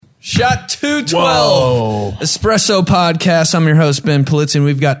Shot 212. Espresso Podcast. I'm your host, Ben Politzin.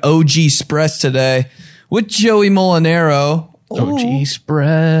 We've got OG Spress today with Joey Mulinaro. OG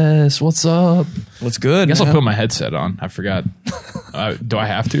Express, what's up? What's good? I guess I'll put my headset on. I forgot. Do I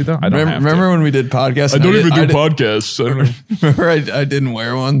have to, though? I don't remember when we did podcasts? I don't even do podcasts. Remember I didn't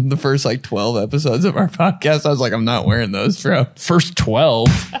wear one the first 12 episodes of our podcast? I was like, I'm not wearing those, bro. First 12?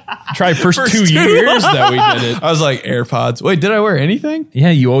 Try first 2 years that we did it. I was like, AirPods. Wait, did I wear anything?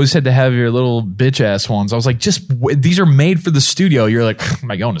 Yeah, you always had to have your little bitch-ass ones. I was like, these are made for the studio. You're like,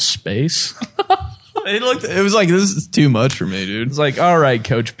 am I going to space? It was like, this is too much for me, dude. It's like, all right,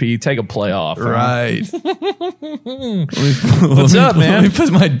 Coach P, take a play off. Right. What's up, man? Let me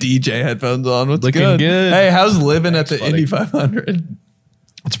put my DJ headphones on. What's Looking good. Hey, how's living at the Indy 500?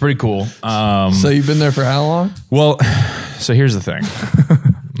 It's pretty cool. So you've been there for how long? Well, so here's the thing.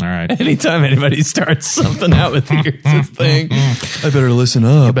 All right. Anytime anybody starts something out with here's this thing, I better listen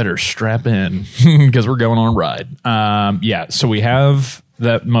up. I better strap in because we're going on a ride. Yeah, so we have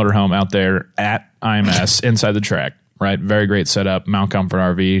that motorhome out there at IMS inside the track, right? Very great setup. Mount Comfort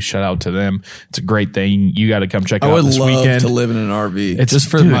RV. Shout out to them. It's a great thing. You got to come check it out this weekend. I would love to live in an RV. It's just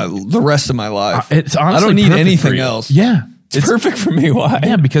for the rest of my life. It's honestly, I don't need anything else. Yeah. It's perfect for me. Why?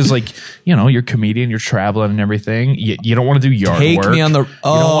 Yeah, because you're a comedian, you're traveling and everything. You don't want to do yard work. Take me on the. You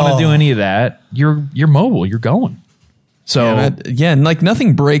don't want to do any of that. You're mobile. You're going. So and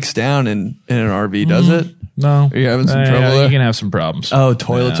nothing breaks down in an RV, does it? No. Are you having some trouble there? You can have some problems. Oh,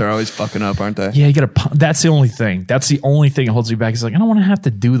 toilets are always fucking up, aren't they? Yeah, you got to. That's the only thing. That's the only thing that holds me back. Is I don't want to have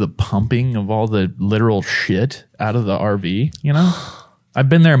to do the pumping of all the literal shit out of the RV. I've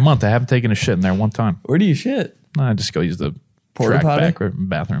been there a month. I haven't taken a shit in there one time. Where do you shit? I just go use the porta potty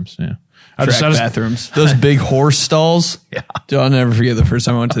bathrooms. Yeah. Bathrooms. Those big horse stalls. Yeah. Dude, I'll never forget the first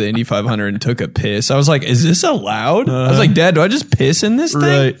time I went to the Indy 500 and took a piss. I was like, is this allowed? I was like, Dad, do I just piss in this thing?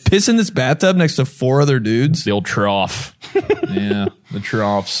 Right. Piss in this bathtub next to 4 other dudes? The old trough. Yeah. The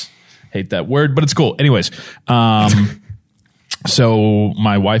troughs. Hate that word, but it's cool. Anyways. So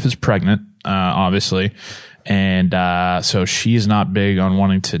my wife is pregnant, obviously. And so she's not big on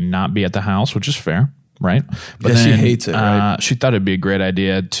wanting to not be at the house, which is fair. Right. But she hates it, right? She thought it'd be a great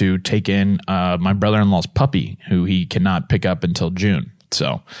idea to take in my brother-in-law's puppy, who he cannot pick up until June.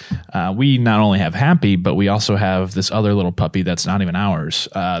 So we not only have Happy, but we also have this other little puppy that's not even ours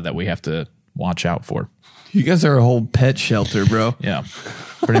that we have to watch out for. You guys are a whole pet shelter, bro. Yeah,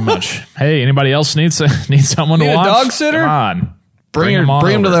 pretty much. Hey, anybody else needs someone to watch? A dog sitter? Come on. Bring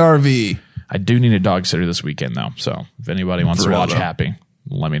him to the RV. I do need a dog sitter this weekend, though. So if anybody wants to watch Happy,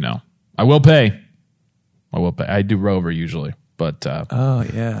 let me know. I will pay. I do Rover usually, but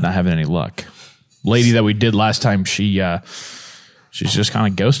not having any luck. Lady that we did last time, she's just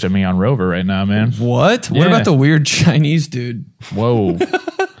kind of ghosted me on Rover right now, man. What? Yeah. What about the weird Chinese dude? Whoa.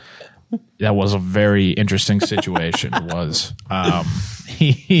 That was a very interesting situation. It was.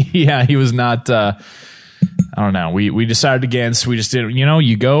 He was not... I don't know. We decided against. We just didn't.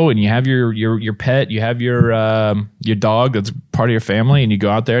 You go and you have your pet. You have your dog that's part of your family, and you go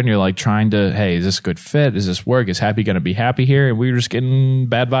out there and you're like trying to. Hey, is this a good fit? Is this work? Is Happy going to be happy here? And we were just getting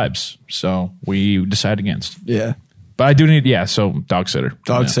bad vibes, so we decided against. Yeah, but I do need. Yeah, so dog sitter.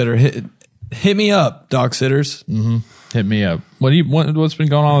 Sitter. Hit me up, dog sitters. Mm-hmm. Hit me up. What's been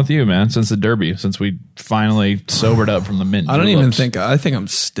going on with you, man? Since the Derby, since we finally sobered up from the mint. I think I'm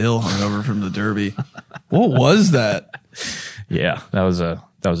still hungover from the Derby. What was that? Yeah, that was a.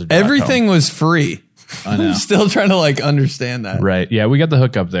 Everything was free. I know. I'm still trying to understand that. Right. Yeah, we got the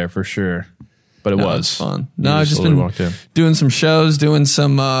hookup there for sure. But it was fun. No, I've just been doing some shows, doing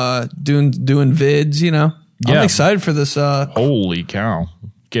some doing vids. Yeah. I'm excited for this. Holy cow!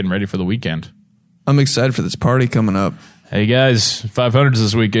 Getting ready for the weekend. I'm excited for this party coming up. Hey guys, 500s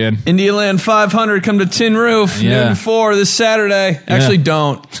this weekend. Indialand 500, come to Tin Roof, noon 4 this Saturday. Actually,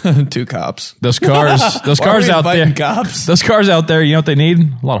 don't. 2 cops. Those cars out there. Cops? Those cars out there, you know what they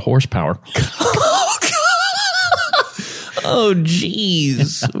need? A lot of horsepower. Oh,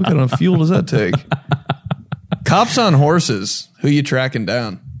 jeez. What kind of fuel does that take? Cops on horses. Who you tracking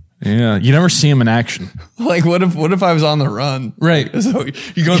down? Yeah, you never see them in action. Like, what if I was on the run? Right. So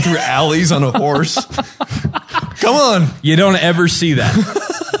you go through alleys on a horse. Come on. You don't ever see that.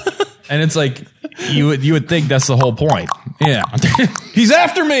 And it's like, you would think that's the whole point. Yeah. He's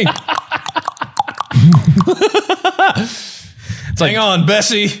after me. Hang on,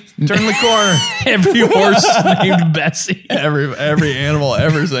 Bessie. Turn the corner. Every horse named Bessie. Every animal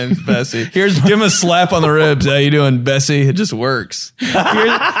ever's named Bessie. Give him a slap on the ribs. How you doing, Bessie? It just works.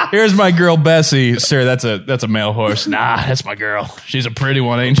 Here's my girl Bessie. Sir, that's a male horse. Nah, that's my girl. She's a pretty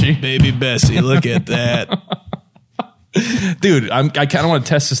one, ain't she? Baby Bessie, look at that. Dude, I kind of want to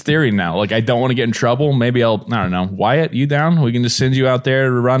test this theory now. Like, I don't want to get in trouble. Maybe I don't know. Wyatt, you down? We can just send you out there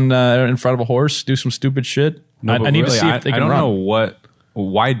to run in front of a horse, do some stupid shit. No, I need to see if they can run. I don't know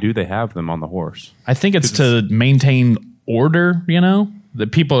why do they have them on the horse? I think it's to maintain order, The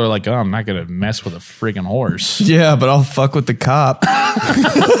people are like, oh, I'm not going to mess with a freaking horse. Yeah, but I'll fuck with the cop.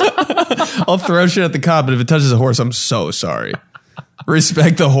 I'll throw shit at the cop, but if it touches a horse, I'm so sorry.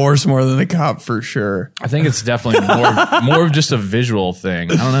 Respect the horse more than the cop for sure. I think it's definitely more of just a visual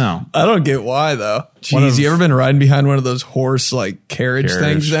thing. I don't know. I don't get why though. Jeez, you ever been riding behind one of those horse like carriage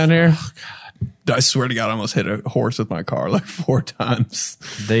things down here? Oh, God. I swear to God, I almost hit a horse with my car like 4 times.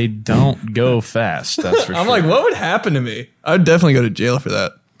 They don't go fast. That's for sure. I'm like, what would happen to me? I'd definitely go to jail for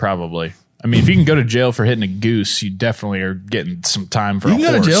that. Probably. I mean, if you can go to jail for hitting a goose, you definitely are getting some time for a horse. You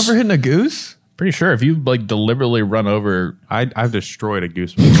can go to jail for hitting a goose? Pretty sure if you like deliberately run over, I've destroyed a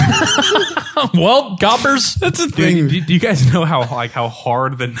goose. Well, coppers, that's the thing. Do you guys know how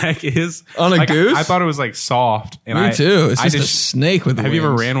hard the neck is on a goose? I thought it was like soft. And Me too. It's just a snake with. Have you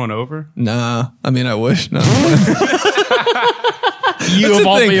ever ran one over? Nah. I mean, I wish. No. You of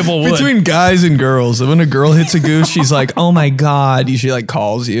all people would. Between guys and girls, when a girl hits a goose, she's like, "Oh my God!" She like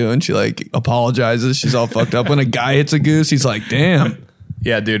calls you and she like apologizes. She's all fucked up. When a guy hits a goose, he's like, "Damn."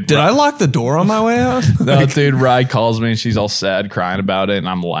 Yeah, dude. Did I lock the door on my way out? No, dude. Rye calls me and she's all sad, crying about it, and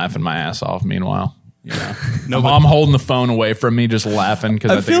I'm laughing my ass off. Meanwhile, I'm holding the phone away from me, just laughing because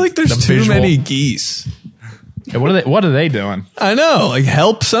I feel like there's too many geese. Yeah, what are they doing? I know, like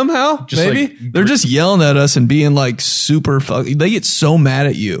help somehow. Just maybe like, they're just yelling at us and being like super fucking. They get so mad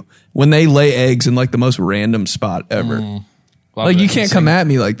at you when they lay eggs in like the most random spot ever. Like you can't come at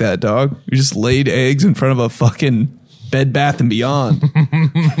me like that, dog. You just laid eggs in front of a fucking Bed Bath and Beyond.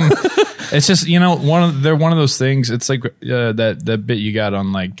 It's just they're one of those things. It's like that bit you got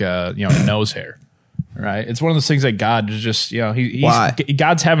on like nose hair, right? It's one of those things that God is just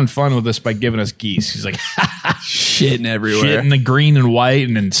God's having fun with us by giving us geese. He's like shitting everywhere, shitting the green and white,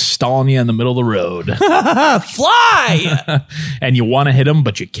 and then stalling you in the middle of the road. Fly, and you want to hit them,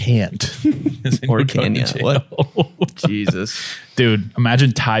 but you can't. Or can you? What? Jesus. Dude,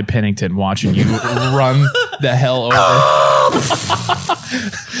 imagine Ty Pennington watching you run the hell over.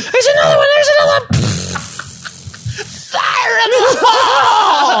 There's another one. Fire in the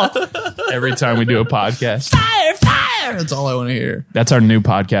hole. Every time we do a podcast. Fire. That's all I want to hear. That's our new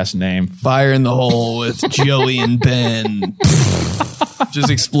podcast name. Fire in the Hole with Joey and Ben. Just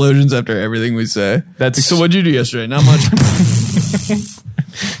explosions after everything we say. So what'd you do yesterday? Not much.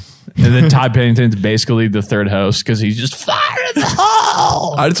 And then Ty Pennington's basically the third host because he's just fire in the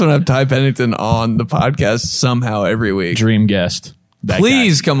hole. I just want to have Ty Pennington on the podcast somehow every week. Dream guest.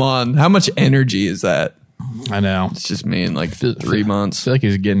 Please come on. How much energy is that? I know. It's just me in like 3 months. I feel like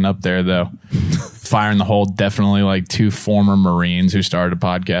he's getting up there though. Fire in the hole, definitely like 2 former Marines who started a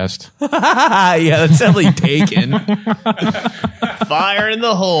podcast. Yeah, that's definitely taken. Fire in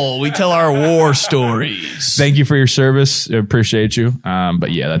the hole. We tell our war stories. Thank you for your service. I appreciate you.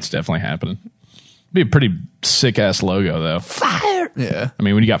 But yeah, that's definitely happening. Be a pretty sick ass logo though. Fire. Yeah. I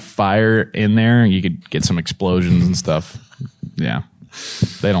mean, when you got fire in there, you could get some explosions and stuff. Yeah.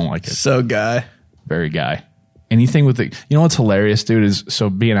 They don't like it. So guy. Very guy. Anything with the, you know what's hilarious, dude, is so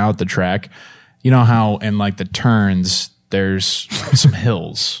being out the track, you know how in like the turns, there's some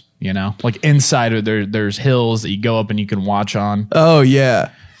hills, like inside of there's hills that you go up and you can watch on. Oh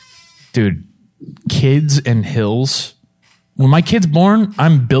yeah. Dude, kids and hills. When my kid's born,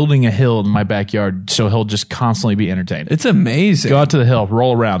 I'm building a hill in my backyard so he'll just constantly be entertained. It's amazing. Go out to the hill,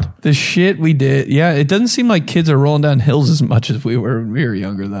 roll around. The shit we did. Yeah, it doesn't seem like kids are rolling down hills as much as we were when we were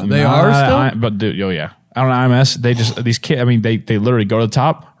younger, though. They are still? But dude, oh yeah. I don't know, IMS, they just, these kids, I mean, they literally go to the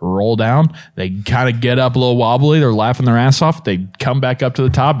top, roll down, they kind of get up a little wobbly, they're laughing their ass off, they come back up to the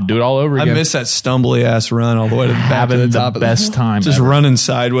top, do it all over again. I miss that stumbly ass run all the way to the back to the top. Best time just ever. Running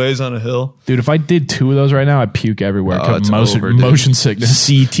sideways on a hill. Dude, if I did 2 of those right now, I'd puke everywhere. Oh, it's motion sickness.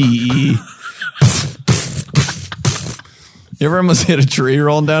 CTE. You ever almost hit a tree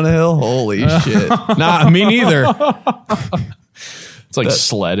rolling down a hill? Holy shit. Nah, me neither. It's like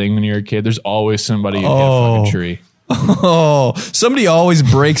sledding when you're a kid. There's always somebody who hit a fucking tree. Oh, somebody always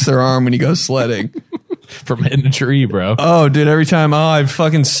breaks their arm when you go sledding. From hitting a tree, bro. Oh, dude, every time, I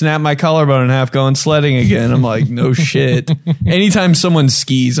fucking snap my collarbone in half going sledding again. I'm like, no shit. Anytime someone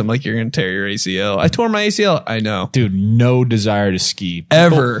skis, I'm like, you're going to tear your ACL. I tore my ACL. I know. Dude, no desire to ski.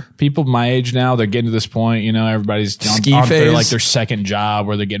 People my age now, they're getting to this point, everybody's on their second job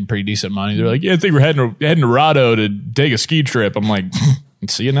where they're getting pretty decent money. They're like, yeah, I think we're heading to Rado to take a ski trip. I'm like,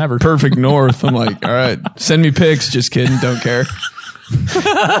 see you never. Perfect North. I'm like, all right, send me pics. Just kidding. Don't care.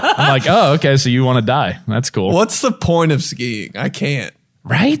 I'm like, oh, okay, so you want to die. That's cool. What's the point of skiing? I can't.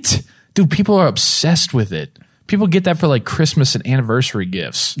 Right? Dude, people are obsessed with it. People get that for like Christmas and anniversary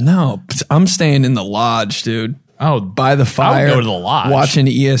gifts. No, I'm staying in the lodge, dude. Oh, by the fire. I would go to the lodge. Watching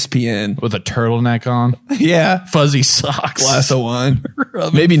ESPN. With a turtleneck on. Yeah. Fuzzy socks. Glass of wine.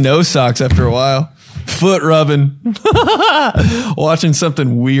 Maybe no socks after a while. Foot rubbing. Watching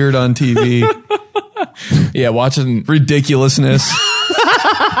something weird on TV. Yeah, watching ridiculousness.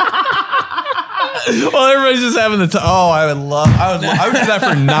 Well, everybody's just having the time. Oh, I would do that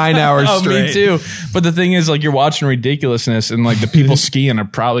for 9 hours straight. Me too. But the thing is, like, you're watching ridiculousness, and like the people skiing are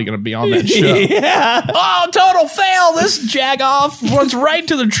probably going to be on that show. Yeah. Oh, total fail! This jagoff runs right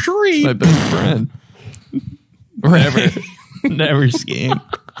to the tree. My best friend. Never skiing.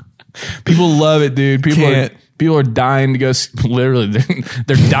 People love it, dude. People are dying to go. Literally,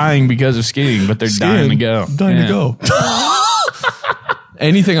 they're dying because of skiing, but they're dying to go. Dying to go.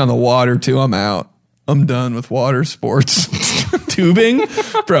 Anything on the water too, I'm out. I'm done with water sports. Tubing,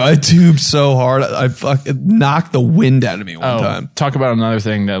 bro. I tubed so hard, I fucking knocked the wind out of me one time. Talk about another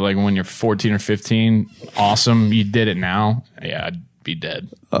thing that, like, when you're 14 or 15, awesome. You did it now. Yeah, I'd be dead.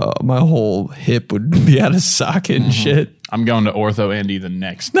 My whole hip would be out of socket and shit. I'm going to Ortho Andy the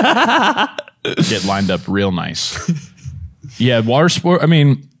next. Get lined up real nice. Yeah, water sport. I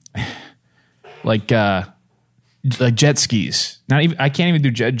mean, like jet skis. Not even. I can't even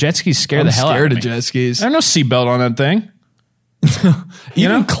do jet skis. Scare the hell out of me. I'm scared of jet skis. There's no seatbelt on that thing.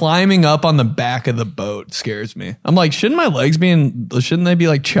 Even climbing up on the back of the boat scares me. I'm like, shouldn't my legs shouldn't they be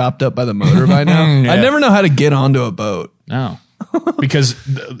like chopped up by the motor by now? Yeah. I never know how to get onto a boat. No. Because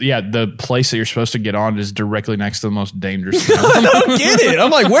the place that you're supposed to get on is directly next to the most dangerous thing. I don't get it.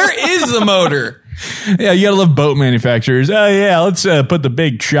 I'm like, where is the motor? Yeah, you gotta love boat manufacturers. Oh yeah, let's put the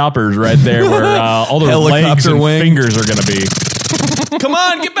big choppers right there where all the legs and fingers are gonna be. Come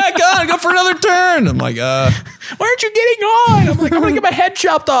on, get back on, go for another turn. I'm like, why aren't you getting on? I'm like, I'm gonna get my head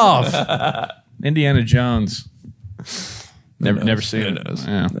chopped off. Indiana Jones. Never seen it.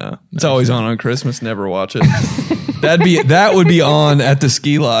 Yeah. No. It's always on Christmas. Never watch it. That would be on at the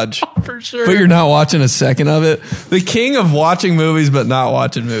ski lodge for sure. But you're not watching a second of it. The king of watching movies but not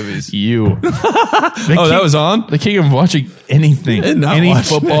watching movies. You. That was on. The king of watching anything, any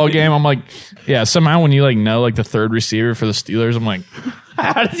football game. I'm like, yeah. Somehow when you know the third receiver for the Steelers, I'm like,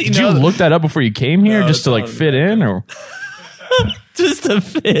 how does he did you look that up before you came here just to fit in or? Just to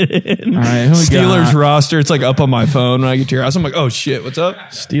fit in. All right, Steelers roster. It's like up on my phone when I get to your house. I'm like, oh shit, what's up?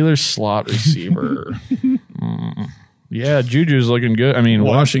 Steelers slot receiver. Yeah, Juju's looking good. I mean,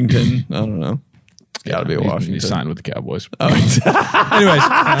 Washington. I don't know. It's got to be Washington. He signed with the Cowboys. Anyways,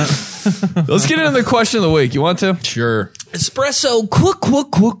 let's get into the question of the week. You want to? Sure. Espresso. Quick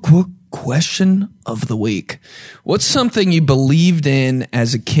question of the week. What's something you believed in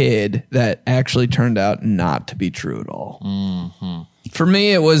as a kid that actually turned out not to be true at all? Mm-hmm. For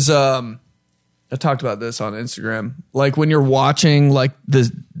me, it was, I talked about this on Instagram. Like when you're watching like the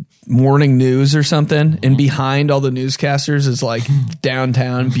morning news or something and behind all the newscasters is like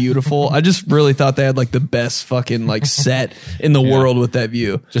downtown beautiful. I just really thought they had like the best fucking like set in the world with that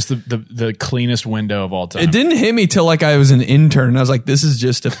view. Just the cleanest window of all time. It didn't hit me till like I was an intern. I was like, this is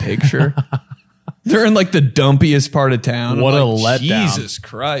just a picture. They're in like the dumpiest part of town. What a letdown. Jesus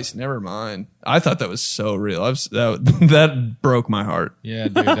Christ. Never mind. I thought that was so real. That broke my heart. Yeah,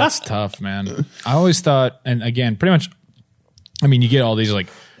 dude, that's tough, man. I always thought, and again, pretty much, I mean, you get all these like,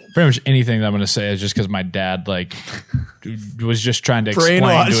 pretty much anything that I'm going to say is just because my dad like was just trying to explain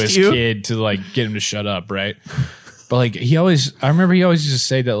to his kid to like get him to shut up, right? But like I remember he always used to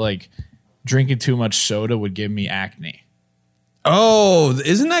say that like drinking too much soda would give me acne. Oh,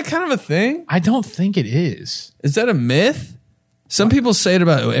 isn't that kind of a thing? I don't think it is. Is that a myth? Some people say it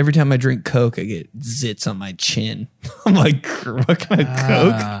about every time I drink Coke, I get zits on my chin. I'm like, what kind of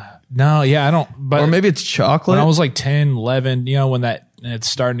Coke? No, yeah, I don't. But or maybe it's chocolate. When I was like 10, 11, when it's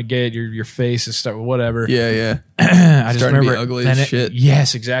starting to get your face is whatever. Yeah. I just remember to be ugly as shit.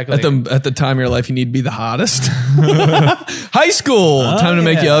 Yes, exactly. At the time of your life, you need to be the hottest. High school, time to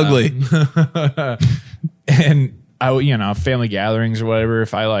make you ugly. And I, family gatherings or whatever.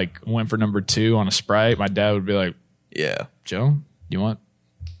 If I like went for number 2 on a Sprite, my dad would be like, "Yeah, Joe, do you want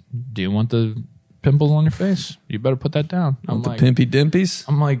the pimples on your face? You better put that down." I'm like, the pimpy dimpies.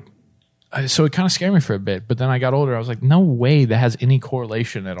 I'm like. So it kind of scared me for a bit, but then I got older. I was like, no way that has any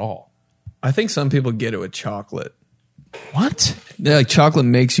correlation at all. I think some people get it with chocolate. What? Yeah, like chocolate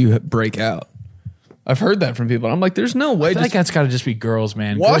makes you break out. I've heard that from people. I'm like, there's no way. I feel like that's got to just be girls,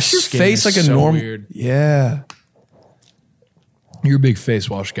 man. Wash your face like a normal. Weird. Yeah. You're a big face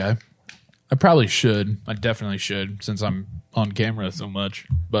wash guy. I probably should. I definitely should, since I'm on camera so much,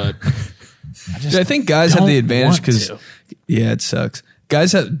 but I think guys have the advantage because, yeah, it sucks.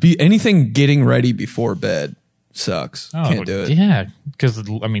 Guys have anything getting ready before bed sucks. Can't do it. Yeah, because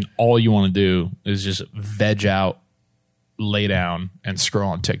I mean, all you want to do is just veg out, lay down, and scroll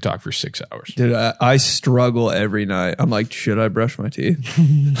on TikTok for 6 hours. Dude, I struggle every night. I'm like, should I brush my teeth?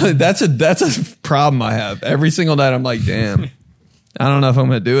 That's a problem I have. Every single night I'm like, damn, I don't know if I'm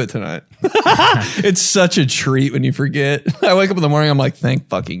going to do it tonight. It's such a treat when you forget. I wake up in the morning, I'm like, thank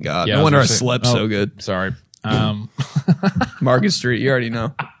fucking God. No wonder I slept so good. Sorry. Market Street, you already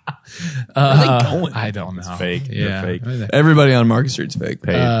know. Where are they going? I don't know. It's fake. Yeah. They're fake. Everybody on Market Street's fake.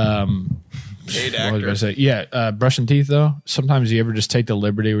 Paid. Paid What was I actor. say? Yeah, brushing teeth though. Sometimes you ever just take the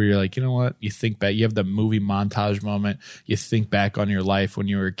liberty where you're like, you know what? You think back. You have the movie montage moment. You think back on your life when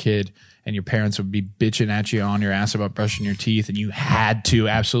you were a kid, and your parents would be bitching at you on your ass about brushing your teeth, and you had to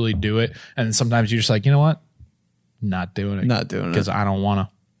absolutely do it. And sometimes you're just like, you know what? Not doing it. Not doing it. Because I don't want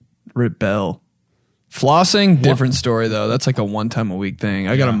to. Rebel. Flossing, different story though. That's like a one time a week thing.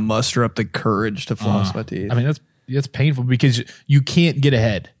 I got to muster up the courage to floss my teeth. I mean, that's painful because you can't get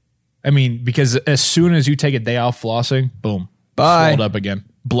ahead. I mean, because as soon as you take a day off flossing, boom, Bye. swelled up again,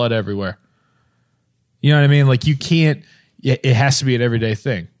 blood everywhere. You know what I mean? Like you can't. It has to be an everyday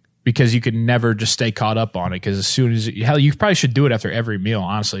thing because you can never just stay caught up on it. Because as soon as hell, you probably should do it after every meal.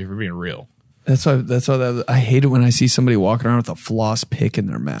 Honestly, if we're being real. That's why I hate it when I see somebody walking around with a floss pick in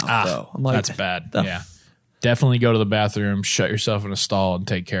their mouth. Though I'm like, that's bad. Yeah, definitely go to the bathroom, shut yourself in a stall, and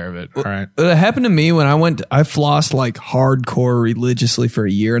take care of it. All right. It happened to me when I flossed like hardcore religiously for a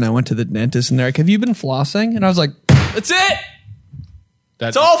year, and I went to the dentist, and they're like, "Have you been flossing?" And I was like, "That's it.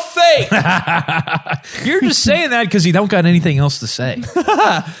 It's all fake." You're just saying that because you don't got anything else to say.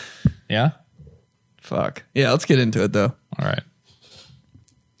 Yeah. Fuck. Yeah, let's get into it though. All right.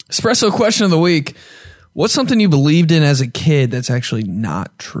 Espresso question of the week. What's something you believed in as a kid that's actually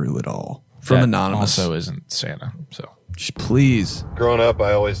not true at all? From That Anonymous. also isn't Santa. So Just please. Growing up,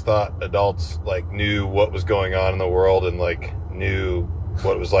 I always thought adults like knew what was going on in the world and like knew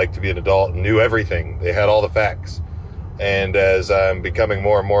what it was like to be an adult and knew everything. They had all the facts. And as I'm becoming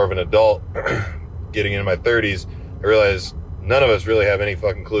more and more of an adult, getting into my 30s, I realize none of us really have any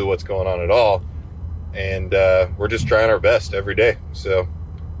fucking clue what's going on at all. And we're just trying our best every day. So,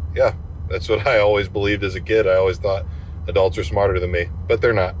 yeah, that's what I always believed as a kid. I always thought adults are smarter than me, but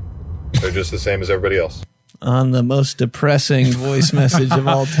they're not. They're just the same as everybody else. On the most depressing voice message of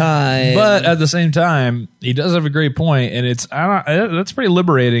all time. but at the same time, he does have a great point, and that's pretty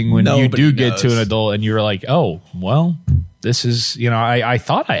liberating when you do get to an adult and you're like, oh, well, this is, I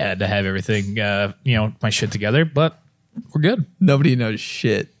thought I had to have everything, my shit together, but we're good. Nobody knows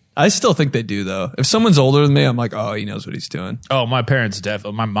shit. I still think they do, though. If someone's older than me, I'm like, oh, he knows what he's doing. Oh, my parents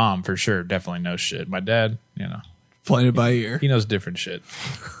definitely, my mom for sure definitely knows shit. My dad, Playing it by ear. he knows different shit.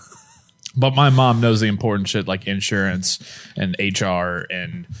 But my mom knows the important shit like insurance and HR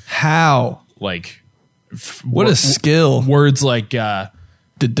and How? like What a skill. words like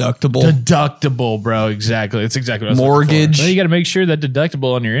Deductible. bro. Exactly. It's exactly what I was Mortgage. looking for. You got to make sure that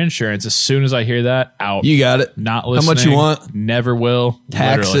deductible on your insurance. As soon as I hear that, out. You got it. Not How listening. much you want? Never will.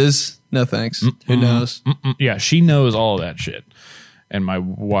 Taxes. No thanks. Who knows? Literally. Yeah, she knows all of that shit. And my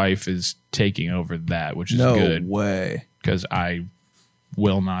wife is taking over that, which is No good way. because I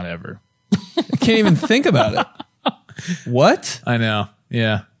will not ever. I can't even think about it. What? I know.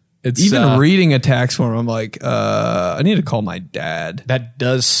 Yeah. It's Even reading a tax form, I'm like, I need to call my dad. that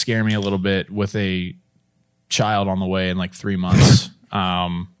does scare me a little bit with a child on the way in like 3 months.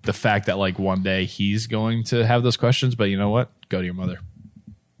 The fact that like one day he's going to have those questions, but you know what? Go to your mother.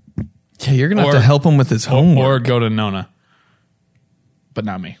 Yeah, you're gonna have to help him with his Or homework. go to Nona. But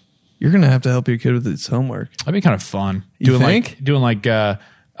not me. You're gonna have to help your kid with his homework. That'd be kind of fun. You think? Doing like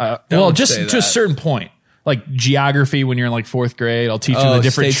well, just say to a that. certain point. Like geography when you're in like 4th grade. I'll teach you Oh, the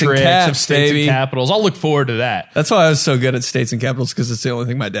different states and tricks caps, of states baby. and capitals. I'll look forward to that. That's why I was so good at states and capitals, because it's the only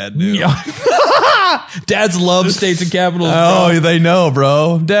thing my dad knew. Dads love states and capitals. Oh, bro. they know,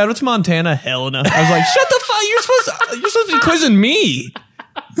 bro. Dad, what's Montana? Helena. I was like, shut the fuck. You're supposed to be quizzing me.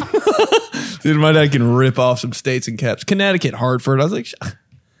 Dude, my dad can rip off some states and caps. Connecticut, Hartford. I was like,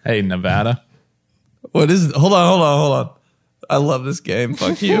 Hey, Nevada. what is it? Hold on. I love this game.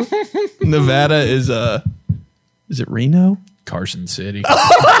 Fuck you. Nevada is it Reno? Carson City.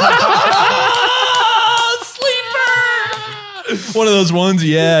 Sleeper. One of those ones.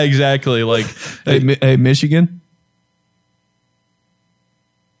 Yeah, exactly. Like Hey, Michigan?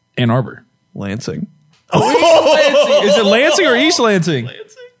 Ann Arbor. Lansing. Is it Lansing or East Lansing?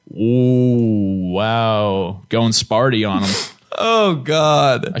 Ooh, wow. Going Sparty on them. Oh,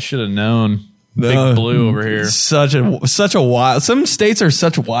 God. I should have known. Big Blue over here. Such a wild. Some states are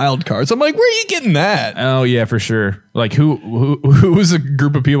such wild cards. I'm like, where are you getting that? Oh yeah, for sure. Like who was a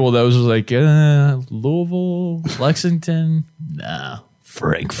group of people that was like Louisville, Lexington,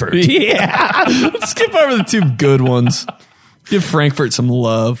 Frankfurt. Yeah, let's skip over the two good ones. Give Frankfurt some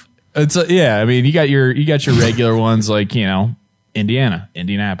love. It's I mean, you got your regular ones like Indiana,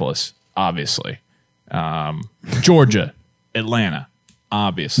 Indianapolis, obviously, Georgia, Atlanta,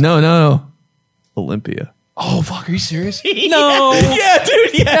 obviously. No. Olympia. Oh, fuck. Are you serious? No. Yeah,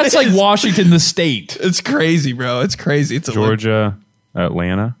 dude. Yeah. That's like Washington, the state. It's crazy, bro. It's crazy. It's Georgia,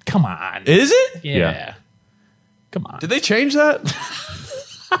 Atlanta. Come on. Is it? Yeah. Come on. Did they change that?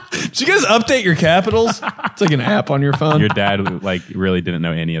 Did you guys update your capitals? It's like an app on your phone. Your dad really didn't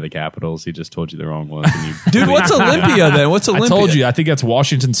know any of the capitals. He just told you the wrong ones. And you Dude, what's Olympia then? What's Olympia? I told you. I think that's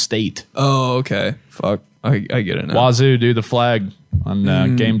Washington State. Oh, okay. Fuck. I get it now. Wazoo, do the flag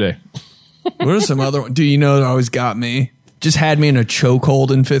on game day. What are some other ones? Do you know that always got me? Just had me in a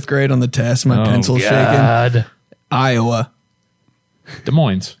chokehold in 5th grade on the test. My pencil shaking. Iowa. Des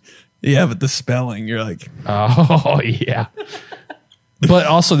Moines. Yeah, but the spelling, you're like, oh yeah. But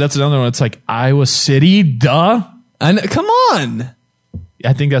also, that's another one. It's like Iowa City, duh. Come on.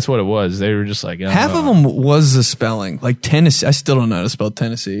 I think that's what it was. They were just like half of them was the spelling. Like Tennessee, I still don't know how to spell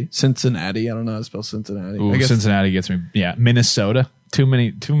Tennessee. Cincinnati, I don't know how to spell Cincinnati. Ooh, I guess Cincinnati gets me. Yeah, Minnesota. Too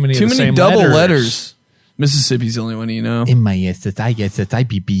many double letters. Mississippi's the only one you know.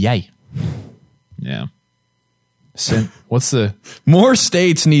 MISSIBBA. Yeah. What's the more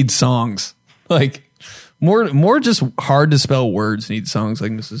states need songs like more just hard to spell words need songs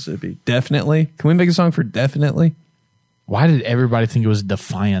like Mississippi. Definitely. Can we make a song for definitely? Why did everybody think it was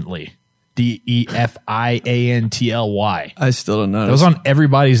defiantly? DEFIANTLY. I still don't know. It was on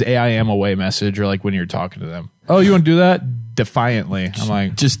everybody's AIM away message or like when you're talking to them. Oh, you want to do that? Defiantly. I'm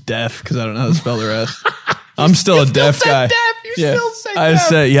like just deaf because I don't know how to spell the rest. I'm still a deaf guy. You still say I deaf.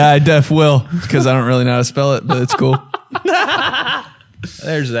 say I def will because I don't really know how to spell it, but it's cool.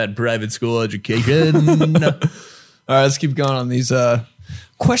 There's that private school education. All right, let's keep going on these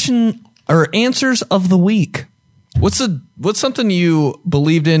question or answers of the week. What's something you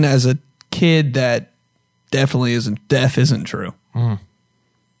believed in as a kid that definitely isn't true?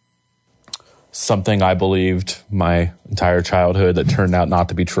 Something I believed my entire childhood that turned out not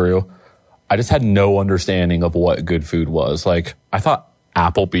to be true. I just had no understanding of what good food was. Like, I thought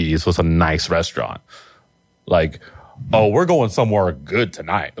Applebee's was a nice restaurant. Like, oh, we're going somewhere good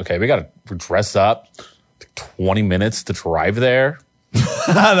tonight. Okay, we got to dress up. 20 minutes to drive there.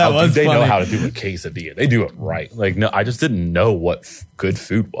 They know how to do a quesadilla. They do it right. Like, no, I just didn't know what good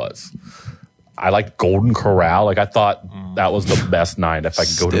food was. I liked Golden Corral. Like, I thought that was the best night if I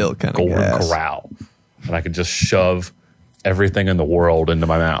could go to Golden Corral and I could just shove everything in the world into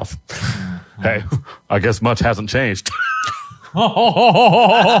my mouth. Hey, I guess much hasn't changed. Oh,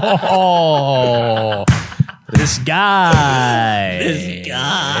 this guy.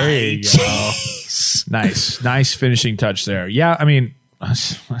 There you go. Nice finishing touch there. Yeah, I mean, I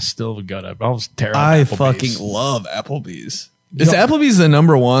still have got up. I was terrible. I fucking love Applebee's. Is Applebee's the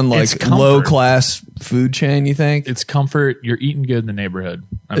number one like low class food chain? You think it's comfort? You're eating good in the neighborhood.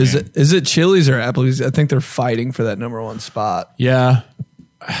 Is it Chili's or Applebee's? I think they're fighting for that number one spot. Yeah,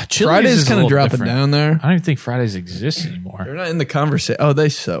 Fridays kind of dropping down there. I don't even think Fridays exist anymore. They're not in the conversation. Oh, they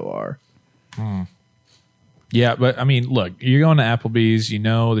so are. Yeah, but I mean, look, you're going to Applebee's. You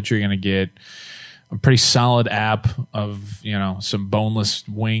know that you're going to get a pretty solid app of, some boneless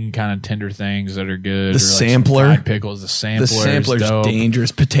wing kind of tender things that are good. The sampler. Fried pickles, the sampler's dope.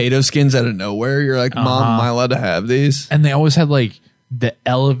 Dangerous. Potato skins out of nowhere. You're like, Mom, am I allowed to have these? And they always had like the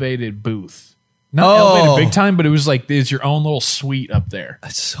elevated booth. Not elevated big time, but it was like there's your own little suite up there.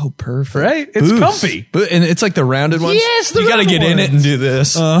 That's so perfect. Right? It's comfy. And it's like the rounded ones. Yes, you got to get in it and do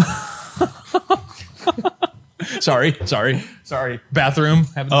this. Sorry. Bathroom.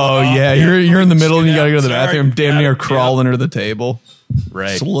 Yeah. You're in the middle and you got to go to the bathroom. Damn near crawling under the table. Right.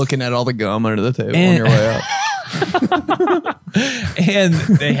 Just looking at all the gum under the table on your way out. And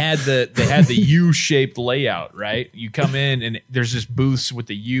they had the U-shaped layout, right? You come in and there's just booths with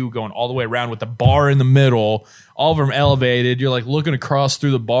the U going all the way around with the bar in the middle. All of them elevated. You're like looking across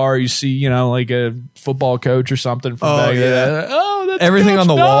through the bar. You see, like a football coach or something from back there. Oh, that's everything Coach on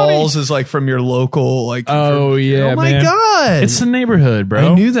the Donnie. walls is like from your local, like. Oh yeah, my man. God! It's the neighborhood,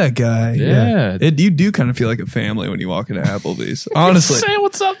 bro. I knew that guy. Yeah. You do kind of feel like a family when you walk into Applebee's. Honestly, say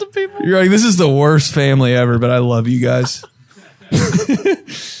what's up to people. You're like, this is the worst family ever, but I love you guys.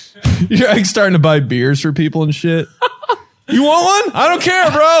 You're like starting to buy beers for people and shit. You want one? I don't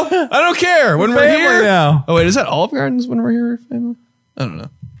care, bro. I don't care. When we're here now. Oh wait, is that Olive Garden's when we're here, family? I don't know.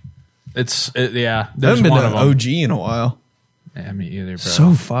 Yeah. I haven't been to an OG in a while. Yeah, me either, bro.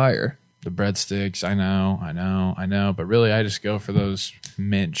 So fire. The breadsticks, I know. But really, I just go for those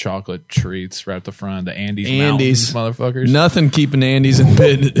mint chocolate treats right at the front. The Andes motherfuckers. Nothing keeping Andes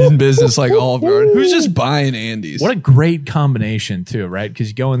in business like Olive Garden. Who's just buying Andes? What a great combination, too, right? Because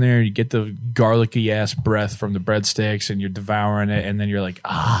you go in there, you get the garlicky ass breath from the breadsticks, and you're devouring it, and then you're like,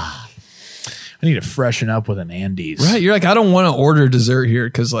 I need to freshen up with an Andes. Right. You're like, I don't want to order dessert here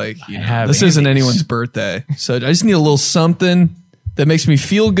because, like, this isn't anyone's birthday. So I just need a little something that makes me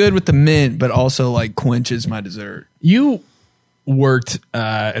feel good with the mint, but also, like, quenches my dessert. You worked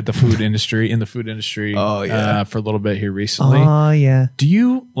in the food industry for a little bit here recently. Oh, yeah. Do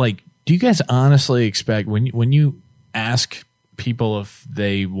you guys honestly expect when you ask people if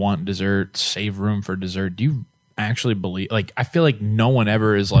they want dessert, save room for dessert, do you actually believe, like, I feel like no one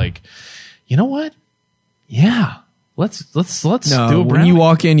ever is like, you know what? Yeah. Let's do a brownie. When you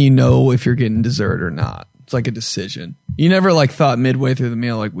walk in, you know if you're getting dessert or not. It's like a decision. You never like thought midway through the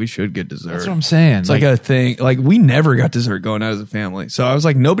meal, like, we should get dessert. That's what I'm saying. It's like a thing. Like, we never got dessert going out as a family. So I was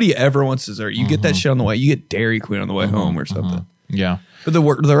like, nobody ever wants dessert. You get that shit on the way. You get Dairy Queen on the way home or something. Yeah. But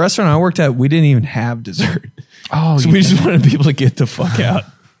the restaurant I worked at, we didn't even have dessert. Oh, so we just wanted people to get the fuck out.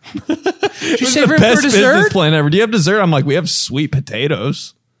 Did you save room for dessert? Business plan ever. Do you have dessert? I'm like, we have sweet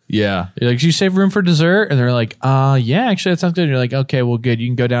potatoes. Yeah. You're like, do you save room for dessert? And they're like, yeah, actually, that sounds good. And you're like, okay, well, good. You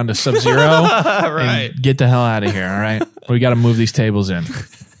can go down to Sub-Zero right. and get the hell out of here, all right? We got to move these tables in.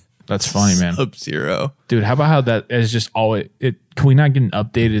 That's funny, man. Sub-Zero. Dude, how about how that is just always... Can we not get an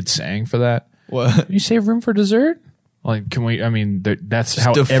updated saying for that? What? You save room for dessert? Like, can we... I mean, that's just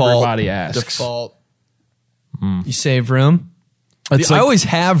how everybody asks. Default. You save room? I always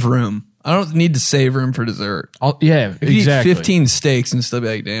have room. I don't need to save room for dessert. Yeah, if you eat 15 steaks and still be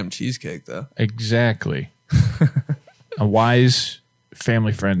like, damn, cheesecake, though. Exactly. A wise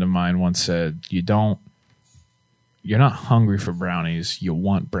family friend of mine once said, you're not hungry for brownies, you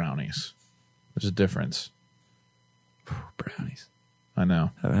want brownies. There's a difference. Brownies. I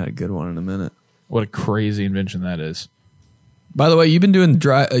know. I haven't had a good one in a minute. What a crazy invention that is. By the way, you've been doing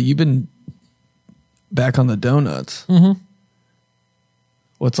you've been back on the donuts. Mm-hmm.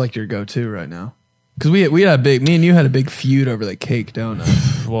 What's like your go-to right now? Because me and you had a big feud over the cake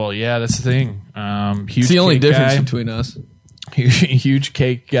donut. Well, yeah, that's the thing. Huge. It's the only difference guy, between us. Huge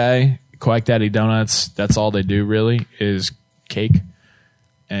cake guy. Quack Daddy Donuts. That's all they do really is cake,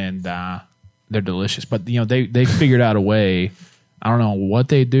 and they're delicious. But they figured out a way. I don't know what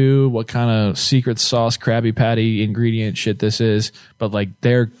they do, what kind of secret sauce, Krabby Patty ingredient shit this is, but like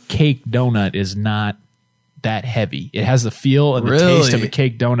their cake donut is not that heavy. It has the feel and the taste of a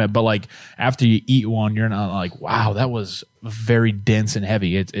cake donut, but like after you eat one, you're not like, wow, that was very dense and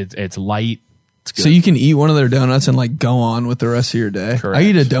heavy. It's light. It's good. So you can eat one of their donuts and like go on with the rest of your day. Correct. I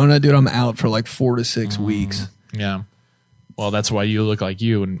eat a donut, dude. I'm out for like 4 to 6 weeks. Yeah. Well, that's why you look like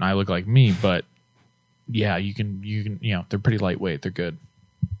you and I look like me. But yeah, you can. They're pretty lightweight. They're good.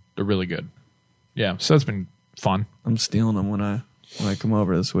 They're really good. Yeah. So that's been fun. I'm stealing them when I come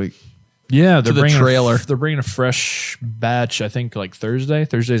over this week. Yeah, they're bringing trailer. They're bringing a fresh batch. I think like Thursday.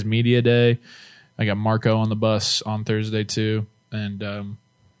 Thursday's media day. I got Marco on the bus on Thursday too, and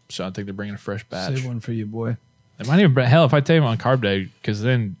so I think they're bringing a fresh batch. Save one for you, boy. It might even hell if I take them on carb day, because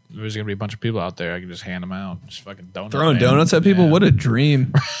then there's gonna be a bunch of people out there. I can just hand them out, just fucking donuts. Throwing donuts at people. Yeah. What a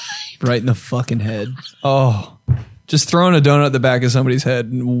dream! Right in the fucking head. Oh, just throwing a donut at the back of somebody's head.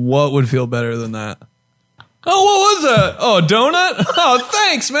 What would feel better than that? Oh, what was that? Oh, a donut? Oh,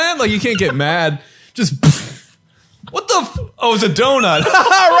 thanks, man. Like, you can't get mad. Just, what the? Oh, it's a donut.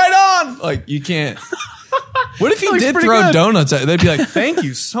 Right on. Like, you can't. What if you did throw good. Donuts at? They'd be like, thank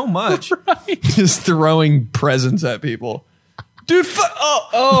you so much. Right. Just throwing presents at people. Dude,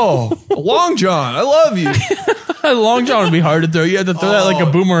 Long John, I love you. Long John would be hard to throw. You had to throw that like a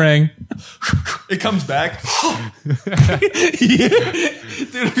boomerang. It comes back. Yeah.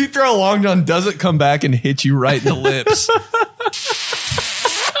 Dude, if you throw a Long John, does it come back and hit you right in the lips?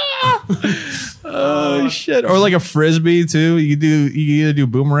 Oh shit! Or like a frisbee too. You either do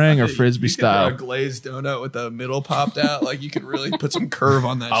boomerang or frisbee style. A glazed donut with the middle popped out. Like you could really put some curve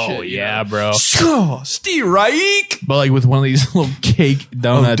on that shit. Oh yeah, bro. Steve Reich. But like with one of these little cake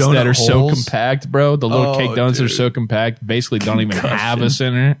donuts that are so compact, bro. The little cake donuts are so compact, basically don't even have a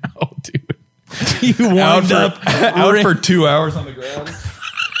center. Oh, dude. You wound up out for 2 hours on the ground.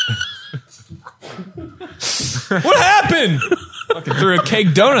 What happened? Fucking threw a cake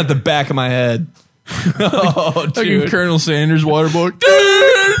donut at the back of my head. Oh, dude. Colonel Sanders water boy. Dude!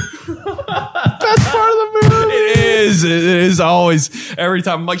 Best part of the movie. It is always, every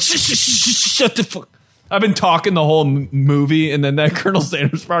time I'm like, shut the fuck. I've been talking the whole movie, and then that Colonel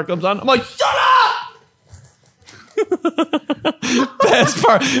Sanders part comes on. I'm like, shut up! Best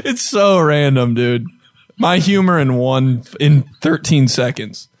part. It's so random, dude. My humor in 13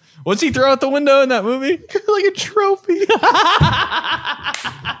 seconds. What's he throw out the window in that movie? Like a trophy.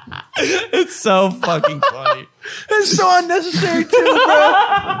 It's so fucking funny. It's so unnecessary too,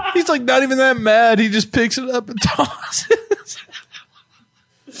 bro. He's like not even that mad. He just picks it up and tosses it.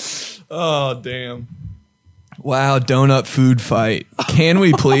 Oh, damn. Wow, donut food fight. Can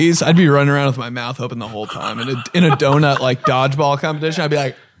we please? I'd be running around with my mouth open the whole time. In a donut like dodgeball competition, I'd be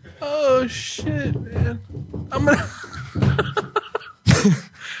like, oh shit, man. I'm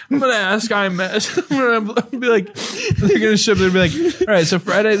gonna ask IMS. I'm gonna be like, they're gonna show up there and be like, all right, so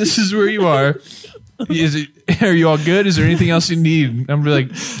Friday, this is where you are. Are you all good? Is there anything else you need? I'm gonna be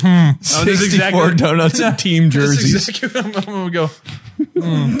like, 64 donuts and team jerseys. Exactly, I'm gonna go,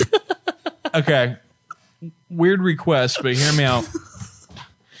 Okay. Weird request, but hear me out.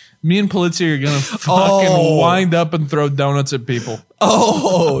 Me and Polizzi are gonna fucking wind up and throw donuts at people.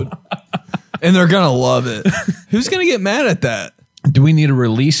 Oh, and they're gonna love it. Who's gonna get mad at that? Do we need a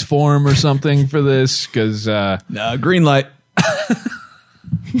release form or something for this? Because no, green light.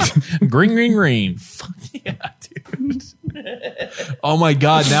 green. Fuck yeah, dude. Oh my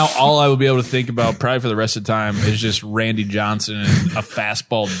god! Now all I will be able to think about, probably for the rest of the time, is just Randy Johnson and a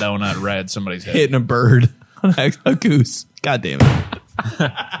fastball donut right at somebody's head, hitting a bird, a goose. God damn it!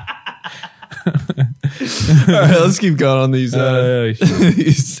 All right, let's keep going on these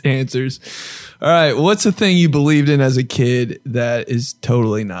these answers. All right, what's the thing you believed in as a kid that is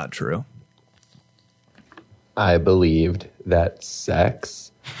totally not true? I believed that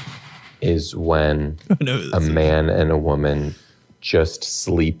sex is when a man and a woman just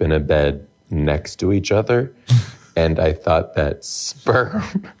sleep in a bed next to each other. And I thought that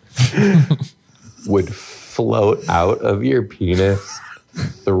sperm would float out of your penis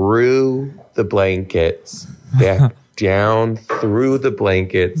through the blankets, back down through the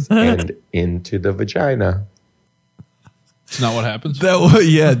blankets, and into the vagina. It's not what happens.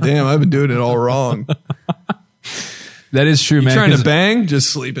 Yeah, damn, I've been doing it all wrong. That is true, man. Trying to bang, just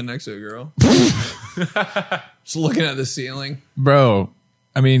sleeping next to a girl. Just looking at the ceiling. Bro,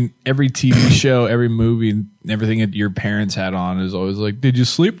 I mean, every TV show, every movie, everything that your parents had on is always like, did you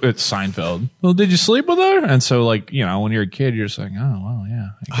sleep? It's Seinfeld. Well, did you sleep with her? And so, like, you know, when you're a kid, you're just like, oh, well,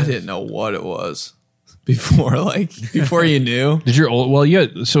 yeah. I didn't know what it was before you knew. Did your old, well, yeah,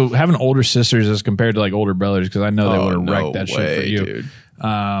 so having older sisters as compared to like older brothers, because I know they would have wrecked that shit for you. Dude.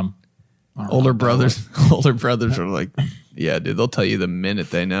 Older brothers are like, yeah, dude, they'll tell you the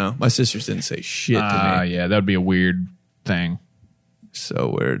minute they know. My sisters didn't say shit to me. Yeah, that would be a weird thing.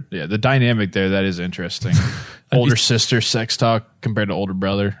 So weird. Yeah, the dynamic there, that is interesting. Older sister sex talk compared to older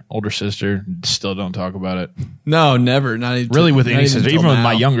brother. Older sister, still don't talk about it. No, never. Not even, really with any sister. Even with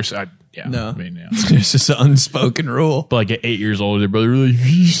my younger side. Yeah. No. I mean, yeah. It's just an unspoken rule. But like at 8 years old, their brother really, we'd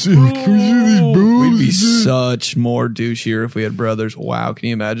be such more douchier if we had brothers. Wow. Can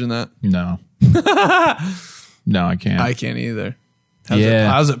you imagine that? No. No, I can't. I can't either.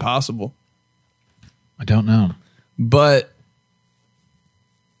 How's it possible? I don't know. But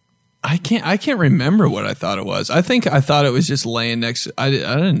I can't remember what I thought it was. I thought it was just laying next to, I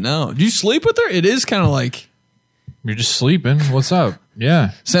didn't know. Do you sleep with her? It is kind of like, you're just sleeping. What's up?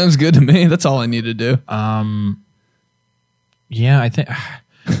 Yeah. Sounds good to me. That's all I need to do. Yeah, I think.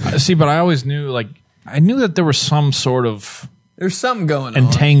 See, but I always knew, like, I knew that there was some sort of there's something going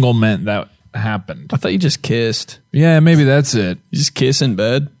entanglement that happened. I thought you just kissed. Yeah, maybe that's it. You just kiss in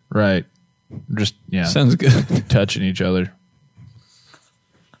bed? Right. Just, yeah. Sounds good. Touching each other.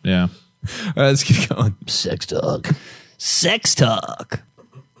 Yeah. All right, let's keep going. Sex talk.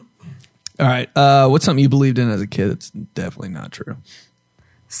 All right. What's something you believed in as a kid that's definitely not true?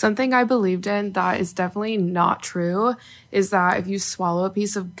 Something I believed in that is definitely not true is that if you swallow a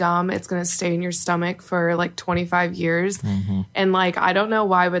piece of gum, it's going to stay in your stomach for like 25 years. Mm-hmm. And like, I don't know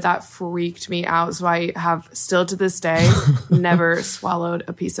why, but that freaked me out. So I have still to this day never swallowed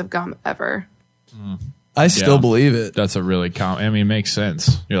a piece of gum ever. I still believe it. That's a really I mean, it makes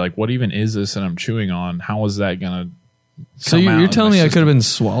sense. You're like, what even is this that I'm chewing on? How is that going to So you're telling me I could have been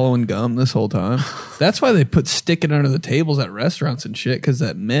swallowing gum this whole time? That's why they stick it under the tables at restaurants and shit, because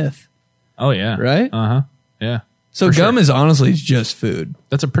that myth. Oh, yeah. Right? Uh-huh. Yeah. So gum is honestly just food.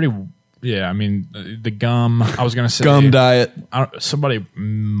 That's a pretty, yeah, I mean, the gum, I was going to say. Gum diet. Somebody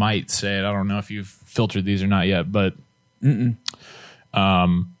might say it. I don't know if you've filtered these or not yet, but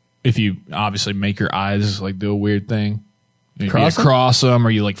if you obviously make your eyes like do a weird thing, you cross them or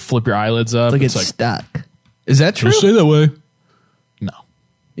you like flip your eyelids up. It's like stuck. Is that true? Don't say that way. No.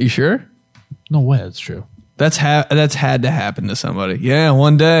 You sure? No way, that's true. That's had to happen to somebody. Yeah,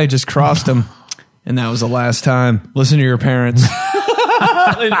 one day just crossed them, and that was the last time. Listen to your parents.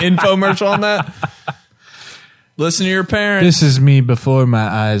 An infomercial on that. Listen to your parents. This is me before my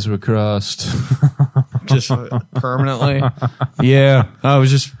eyes were crossed. Just permanently. Yeah, I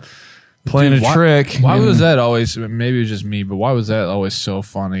was just playing a trick. Why was that always? Maybe it was just me, but why was that always so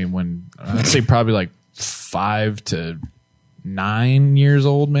funny? When I'd say probably like 5 to 9 years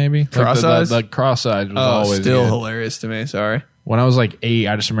old, maybe. Cross-eyed? Like cross-eyed was always still good. hilarious to me. Sorry. When I was like 8,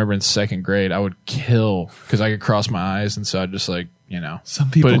 I just remember in 2nd grade, I would kill because I could cross my eyes, and so I'd just like, some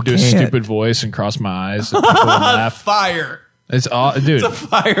people do a stupid voice and cross my eyes, and people would laugh. Fire. Dude, it's a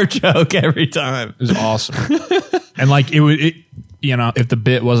fire joke every time. It was awesome. And like if the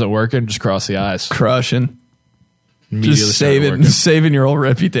bit wasn't working, just cross the eyes, crushing. Just saving your whole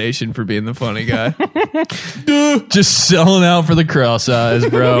reputation for being the funny guy. Just selling out for the cross eyes,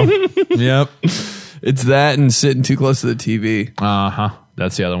 bro. Yep. It's that and sitting too close to the TV. Uh-huh.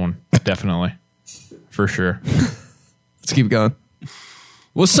 That's the other one. Definitely. For sure. Let's keep going.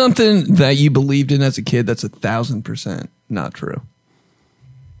 What's something that you believed in as a kid that's 1,000% not true?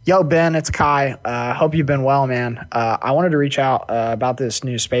 Yo, Ben, it's Kai. Hope you've been well, man. I wanted to reach out about this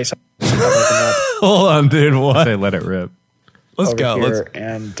new space. Hold on, dude. What? Say let it rip. Let's go. Here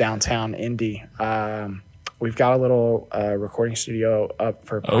in downtown Indy. We've got a little recording studio up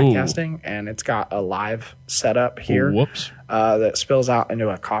for podcasting, and it's got a live setup here. Whoops. That spills out into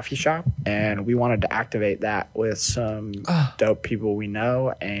a coffee shop, and we wanted to activate that with some dope people we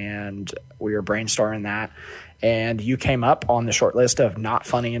know, and we were brainstorming that. And you came up on the short list of not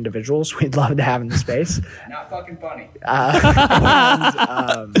funny individuals we'd love to have in the space. Not fucking funny.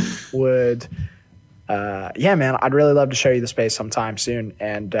 Yeah, man, I'd really love to show you the space sometime soon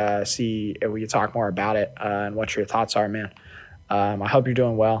and see if we could talk more about it and what your thoughts are, man. I hope you're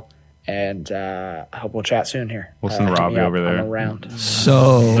doing well, and I hope we'll chat soon here. We'll send Robbie over there. I'm around.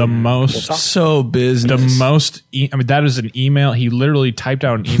 So business. That is an email. He literally typed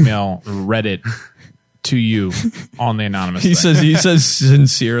out an email, read it to you on the anonymous he thing. says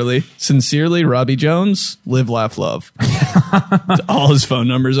sincerely Robbie Jones, live laugh love. All his phone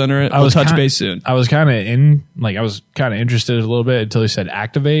numbers under it. We'll touch base soon. I was kind of interested a little bit until he said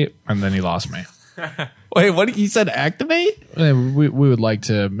activate, and then he lost me. Wait, what? He said activate? We would like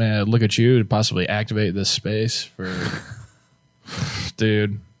to look at you to possibly activate this space for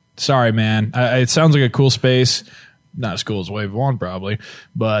dude. Sorry, man. It sounds like a cool space. Not as cool as Wave 1 probably,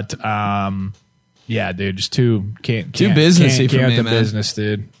 but yeah, dude, just too businessy for me, man. Business,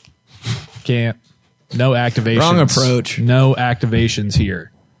 dude. Can't. No activations. Wrong approach. No activations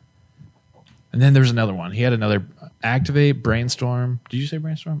here. And then there's another one. He had another activate, brainstorm. Did you say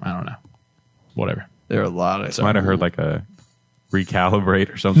brainstorm? I don't know. Whatever. There are a lot of. Might have heard like a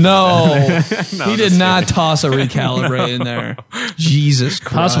recalibrate or something. No, he did not toss a recalibrate in there. Jesus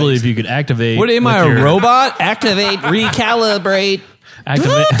Christ. Possibly if you could activate. What am I, a robot? Activate, recalibrate.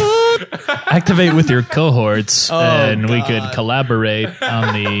 Activate with your cohorts, and we could collaborate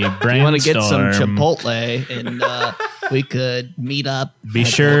on the brainstorm. You want to get some Chipotle, and we could meet up. Be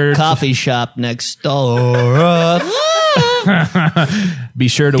sure coffee shop next door. Be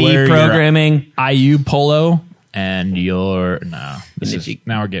sure to wear deprogramming your IU polo and your now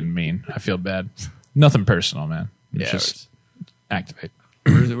we're getting mean. I feel bad. Nothing personal, man. Just activate.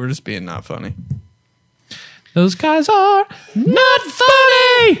 We're just being not funny. Those guys are not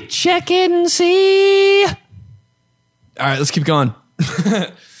funny. Check it and see. All right, let's keep going.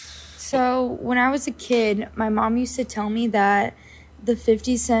 So when I was a kid, my mom used to tell me that the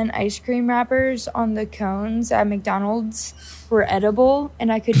 50-cent ice cream wrappers on the cones at McDonald's were edible and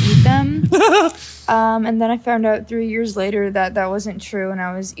I could eat them. And then I found out 3 years later that wasn't true, and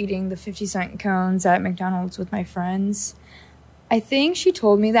I was eating the 50-cent cones at McDonald's with my friends. I think she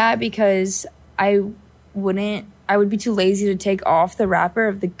told me that because I would be too lazy to take off the wrapper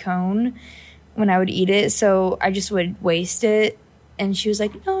of the cone when I would eat it, so I just would waste it. And she was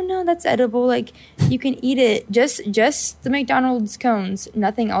like, no, that's edible. Like, you can eat it. Just the McDonald's cones.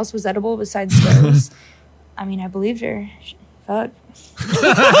 Nothing else was edible besides those. I mean, I believed her. Fuck.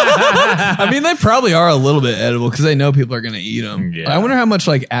 I mean, they probably are a little bit edible because they know people are going to eat them. Yeah. I wonder how much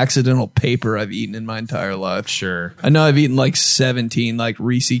like accidental paper I've eaten in my entire life. Sure. I know I've eaten like 17 like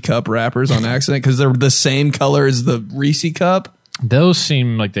Reese cup wrappers on accident because they're the same color as the Reese cup. Those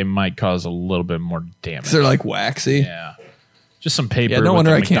seem like they might cause a little bit more damage. They're like waxy. Yeah. Just some paper. Yeah, no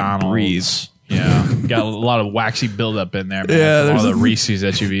wonder I can't breathe. Yeah, got a lot of waxy buildup in there, man. Yeah, from all the Reese's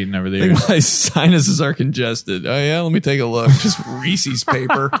that you've eaten over the years. My sinuses are congested. Oh yeah, let me take a look. Just Reese's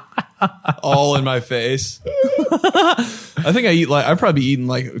paper, all in my face. I think I've probably eaten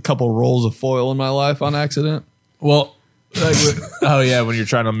like a couple rolls of foil in my life on accident. Well, oh yeah, when you're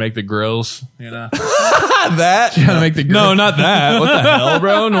trying to make the grills, that trying to make the no, not that. What the hell,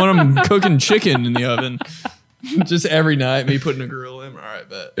 bro? When I'm cooking chicken in the oven, just every night, me putting a grill in. All right,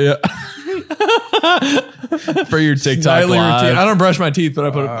 bet. Yeah. For your TikTok live. Routine. I don't brush my teeth, but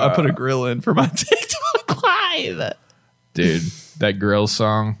I put a grill in for my TikTok live. Dude, that grill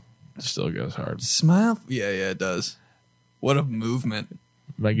song still goes hard. Smile. Yeah, it does. What a movement.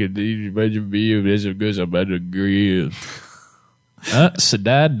 Make it grill.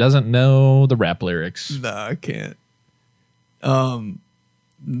 Sadat doesn't know the rap lyrics. No, I can't.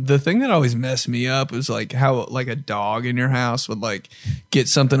 The thing that always messed me up was like how like a dog in your house would like get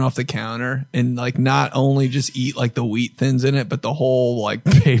something off the counter and like not only just eat like the wheat thins in it, but the whole like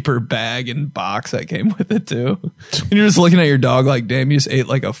paper bag and box that came with it too. And you're just looking at your dog like, damn, you just ate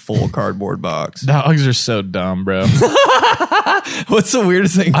like a full cardboard box. Dogs are so dumb, bro. What's the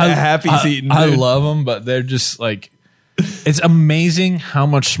weirdest thing that Happy's eating? Dude? I love them, but they're just like, it's amazing how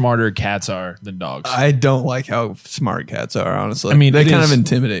much smarter cats are than dogs. I don't like how smart cats are, honestly. I mean, they kind of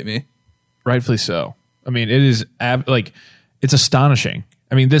intimidate me. Rightfully so. I mean, it is like, it's astonishing.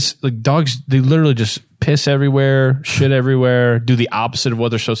 I mean, dogs, they literally just piss everywhere, shit everywhere, do the opposite of what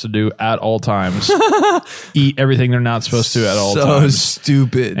they're supposed to do at all times. Eat everything they're not supposed to at all times. So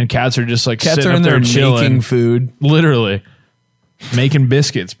stupid. And cats are just like cats sitting are in up there there chilling. Making food. Literally. Making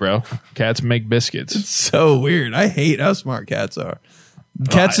biscuits, bro. Cats make biscuits. It's so weird. I hate how smart cats are.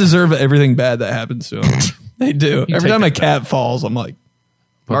 Cats deserve everything bad that happens to them. They do. Every time a cat falls, I'm like,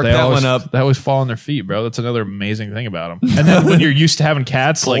 mark that one up. They always fall on their feet, bro. That's another amazing thing about them. And then when you're used to having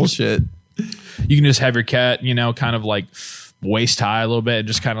cats, bullshit. You can just have your cat, kind of like waist high a little bit and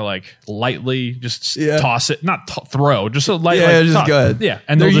just kind of like lightly just toss it. Not throw, just a light. Yeah, just go ahead. Yeah.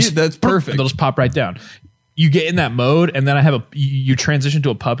 And that's perfect. They'll just pop right down. You get in that mode, and then you transition to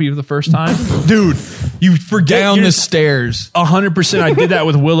a puppy for the first time. Dude, you forget down the stairs. 100%. I did that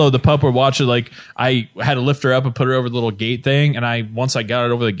with Willow, the pup. We're watching, like, I had to lift her up and put her over the little gate thing, and once I got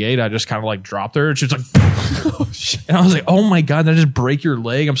it over the gate, I just kind of like dropped her, and she was like, oh, shit. And I was like, oh my God, did I just break your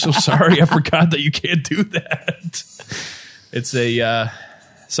leg? I'm so sorry. I forgot that you can't do that. It's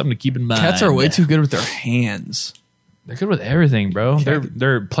something to keep in mind. Cats are way too good with their hands. They're good with everything, bro.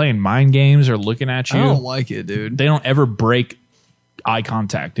 They're playing mind games or looking at you. I don't like it, dude. They don't ever break eye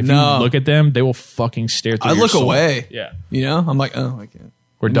contact. If you look at them, they will fucking stare through your soul. Away. Yeah. I'm like, oh, I can't.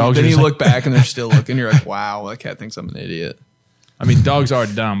 Where dogs then are you look back and they're still looking. You're like, wow, that cat thinks I'm an idiot. I mean, dogs are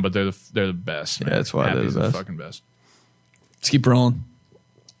dumb, but they're the best. Man. Yeah, that's why they're the fucking best. Let's keep rolling.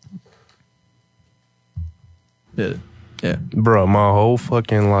 Yeah. Bro, my whole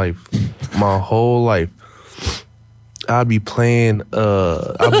fucking life, I'd be playing,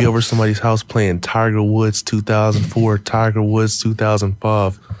 I'd be over somebody's house playing Tiger Woods 2004, Tiger Woods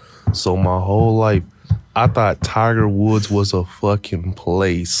 2005. So my whole life, I thought Tiger Woods was a fucking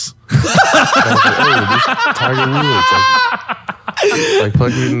place. I was like, oh, this Tiger Woods. Like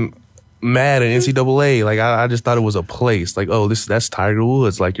fucking mad at NCAA. Like, I just thought it was a place. Like, oh, that's Tiger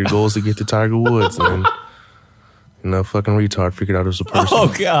Woods. Like, your goal is to get to Tiger Woods. And fucking retard figured out it was a person.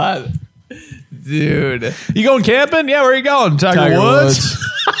 Oh, God. Dude. You going camping? Yeah, where are you going? Tiger Woods?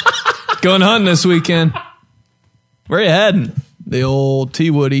 Going hunting this weekend. Where are you heading? The old T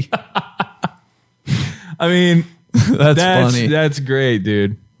Woody. I mean, that's funny. That's great,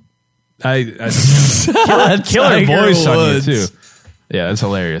 dude. Killer voice on you too. Yeah, that's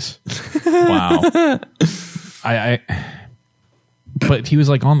hilarious. Wow. But he was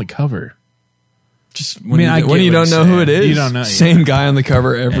like on the cover. Just when you don't know who it is, you don't know. Same guy on the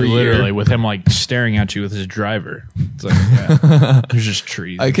cover every year, literally with him like staring at you with his driver. It's like there's just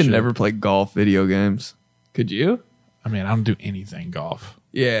trees. I could never play golf video games. Could you? I mean, I don't do anything golf.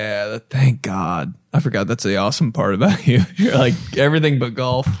 Yeah, thank God. I forgot that's the awesome part about you. You're like everything but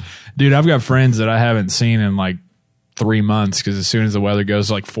golf. Dude, I've got friends that I haven't seen in like 3 months because as soon as the weather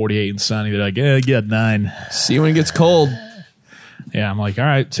goes like 48 and sunny, they're like, yeah, get 9. See you when it gets cold. Yeah, I'm like, all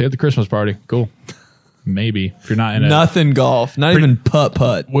right, see you at the Christmas party. Cool. Maybe if you're not in nothing golf, not even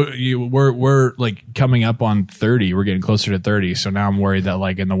putt. We're like coming up on 30. We're getting closer to 30. So now I'm worried that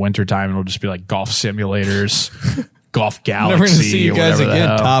like in the wintertime it'll just be like golf simulators, Golf Galaxy. Never going to see you guys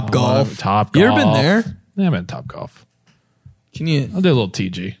again. Top Golf. Top Golf. You ever been there? Yeah, I've been Top Golf. Can you? I'll do a little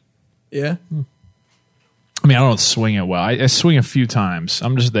TG. Yeah. I mean, I don't swing it well. I swing a few times.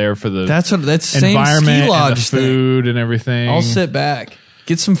 I'm just there for the that's environment same ski lodge and the food and everything. I'll sit back.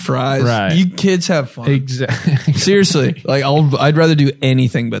 Get some fries. Right. You kids have fun. Exactly. Seriously. Like I'd rather do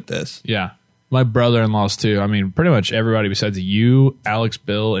anything but this. Yeah. My brother-in-laws too. I mean, pretty much everybody besides you, Alex,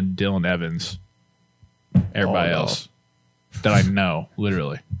 Bill, and Dylan Evans. Everybody else. that I know,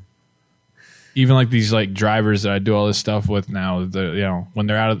 literally. Even like these like drivers that I do all this stuff with now, when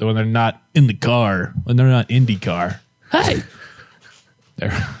they're not in the car, when they're not IndyCar, hey,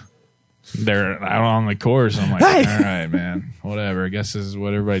 they're out on the course. I'm like, hey. All right, man, whatever. I guess this is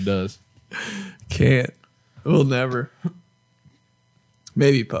what everybody does. Can't. We'll never.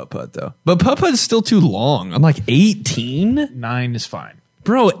 Maybe putt-putt, though. But putt-putt is still too long. I'm like 18? 9 is fine.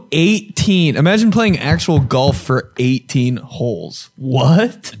 Bro, 18. Imagine playing actual golf for 18 holes.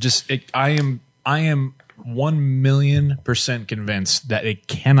 What? I am 1,000,000% convinced that it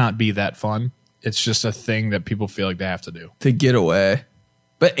cannot be that fun. It's just a thing that people feel like they have to do. To get away.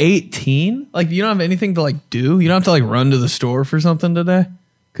 But 18? Like, you don't have anything to, like, do? You don't have to, like, run to the store for something today?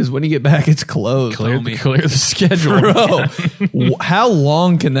 Because when you get back, it's closed. Clear the schedule. Bro, how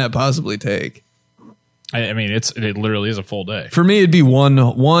long can that possibly take? I mean, it literally is a full day. For me, it'd be one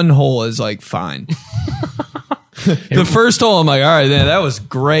hole is, like, fine. The first hole, I'm like, all right, man, that was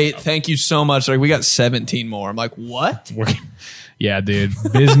great. Thank you so much. Like, we got 17 more. I'm like, what? Yeah, dude.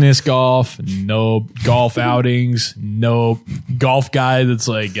 Business golf, no golf outings, no golf guy that's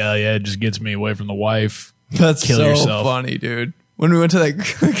like, oh, yeah, it just gets me away from the wife. That's Kill so yourself. funny, dude. When we went to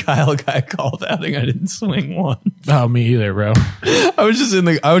that Kyle guy golf outing, I didn't swing one. Oh, me either, bro. I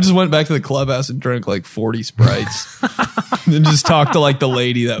just went back to the clubhouse and drank like 40 Sprites. And just talked to like the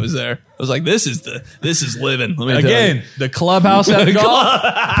lady that was there. I was like, this is living. Let me tell you. The clubhouse at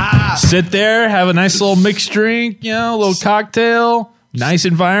golf. Sit there, have a nice little mixed drink, a little cocktail, nice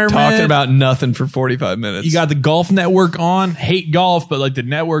environment. Talking about nothing for 45 minutes. You got the golf network on. Hate golf, but like the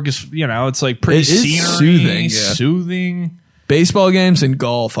network is, it's like pretty scenery, soothing. Baseball games and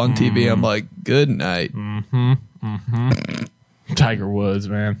golf on TV. I'm like, good night. Tiger Woods,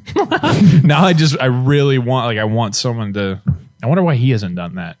 man. Now I really want someone to. I wonder why he hasn't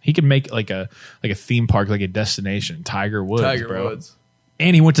done that. He could make like a theme park, like a destination. Tiger Woods, bro.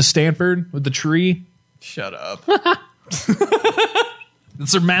 And he went to Stanford with the tree. Shut up.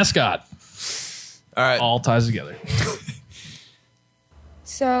 That's their mascot. All right, all ties together.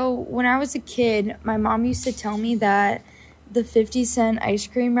 So when I was a kid, my mom used to tell me that the 50-cent ice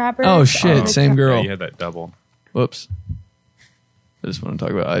cream wrappers. Oh shit! Same girl. Yeah, you had that double. Whoops. I just want to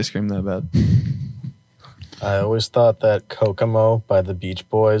talk about ice cream that bad. I always thought that Kokomo by the Beach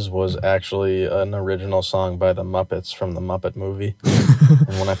Boys was actually an original song by the Muppets from the Muppet movie.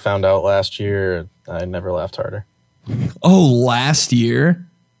 And when I found out last year, I never laughed harder. Oh, last year?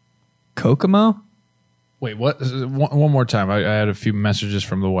 Kokomo? Wait, what? One more time. I had a few messages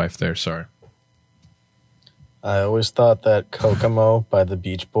from the wife there. Sorry. I always thought that Kokomo by the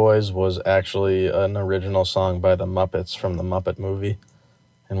Beach Boys was actually an original song by the Muppets from the Muppet movie.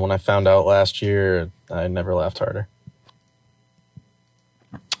 And when I found out last year, I never laughed harder.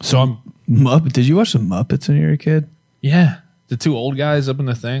 So Did you watch the Muppets when you were a kid? Yeah. The two old guys up in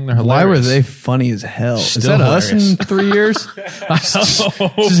the thing. They're hilarious. Why were they funny as hell? Still Is that hilarious. us in 3 years?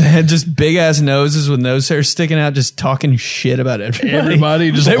 just big ass noses with nose hair sticking out, just talking shit about everybody.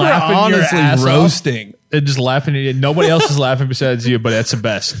 Everybody just they were laughing honestly your ass roasting. Off. They're just laughing at you. Nobody else is laughing besides you, but that's the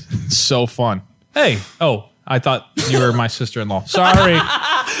best. It's so fun. Hey, I thought you were my sister-in-law. Sorry.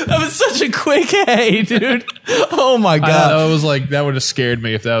 That was such a quick hey, dude. Oh my god. I was like, that would have scared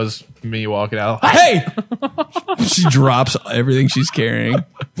me if that was me walking out. Hey! She drops everything she's carrying.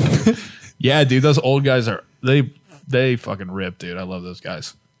 Yeah, dude, those old guys they fucking rip, dude. I love those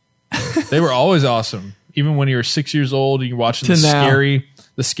guys. They were always awesome. Even when you were 6 years old and you're watching the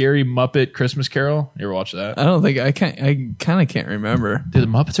scary Muppet Christmas Carol. You ever watch that? I don't think I kind of can't remember. Dude, the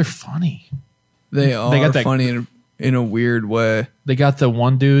Muppets are funny. They are funny in a weird way. They got the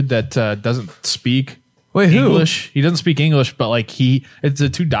one dude that doesn't speak English. He doesn't speak English, but like it's the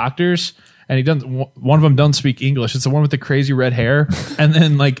two doctors, and one of them doesn't speak English. It's the one with the crazy red hair, and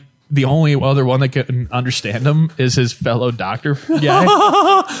then like the only other one that can understand him is his fellow doctor guy.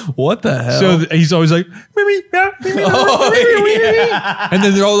 What the hell? So he's always like, and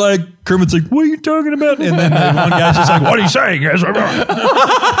then they're all like, Kermit's like, what are you talking about? And then one guy's just like, what are you saying?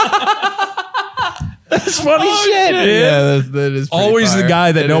 That's funny shit. Man. Yeah, that is always fire. The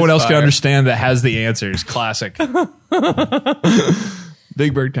guy that no one else can fire. understand that has the answers. Classic.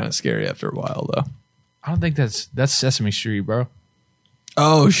 Big Bird kind of scary after a while though. I don't think that's Sesame Street, bro.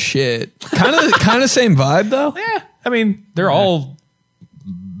 Oh shit. Kind of same vibe though. Yeah. I mean, they're all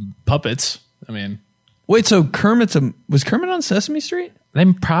puppets. I mean, wait, so was Kermit on Sesame Street? They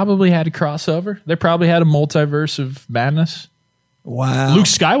probably had a crossover. They probably had a multiverse of madness. Wow. Luke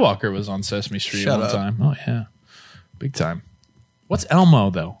Skywalker was on Sesame Street one time. Oh yeah. Big time. What's Elmo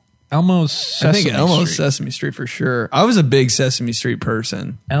though? Elmo's Sesame I think Elmo's Street. Sesame Street for sure. I was a big Sesame Street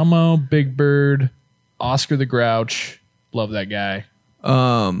person. Elmo, Big Bird, Oscar the Grouch, Love that guy.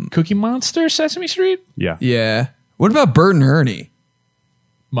 Cookie Monster, Sesame Street? Yeah. Yeah. What about Bert and Ernie?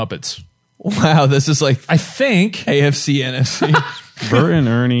 Muppets. Wow, this is like I think AFC, NFC. Bert and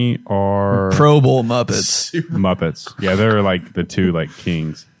Ernie are Pro Bowl Muppets. Muppets. Yeah, they're like the two like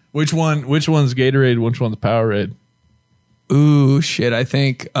kings. Which one's Gatorade? Which one's Powerade? Ooh, shit. I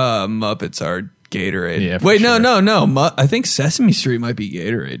think Muppets are Gatorade. Yeah, Wait, sure. no. I think Sesame Street might be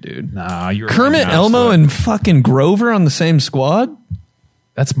Gatorade, dude. Nah, you're Kermit, Elmo, and fucking Grover on the same squad?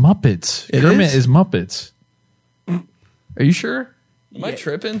 That's Muppets. Kermit is Muppets. Are you sure? Am I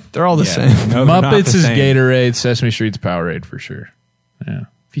tripping? They're all the same. No, they're not Muppets the is same. Gatorade. Sesame Street's Powerade for sure. Yeah.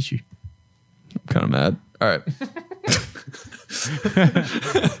 Fishy. I'm kind of mad. All right.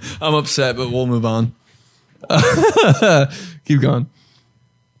 I'm upset, but we'll move on. Keep going.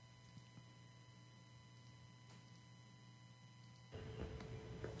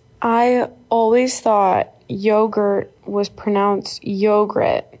 I always thought yogurt was pronounced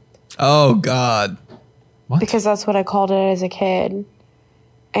yogurt Oh, God. because that's what I called it as a kid.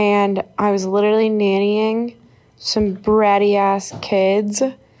 And I was literally nannying some bratty ass kids.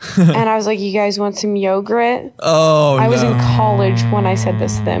 And I was like, you guys want some yogurt? Oh, I was no. in college when I said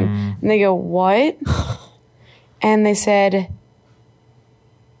this to them. And they go, what? And they said,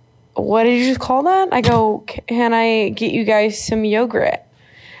 what did you just call that? I go, can I get you guys some yogurt?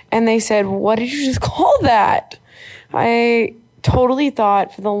 And they said, what did you just call that? I totally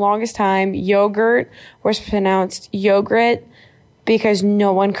thought for the longest time yogurt was pronounced yogurt because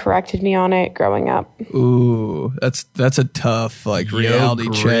no one corrected me on it growing up. Ooh, that's a tough like reality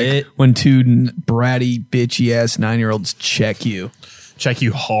Yogurt. check when two bratty, bitchy ass 9-year-olds check you. Check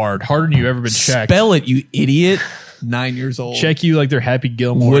you harder than you've ever been checked. Spell it, you idiot. 9 years old. Check you like they're Happy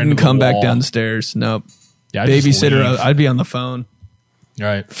Gilmore. Wouldn't into the come back wall. down the stairs. Nope. Yeah, I'd just Babysitter, leave. I'd be on the phone.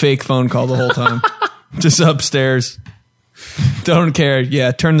 Right. Fake phone call the whole time. Just upstairs. Don't care.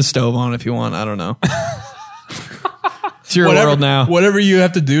 Yeah, turn the stove on if you want. I don't know. It's your world now. Whatever you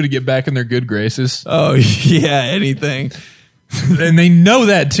have to do to get back in their good graces. Oh, yeah, anything. And they know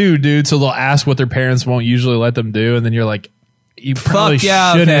that too, dude. So they'll ask what their parents won't usually let them do. And then you're like, you probably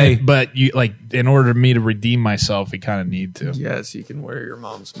yeah, shouldn't, okay. but you like in order for me to redeem myself, you kind of need to. Yes, you can wear your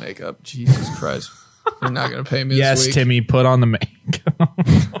mom's makeup. Jesus Christ. They're not going to pay me Yes, this week. Timmy, put on the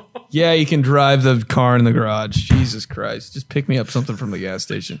makeup. Yeah, you can drive the car in the garage. Jesus Christ. Just pick me up something from the gas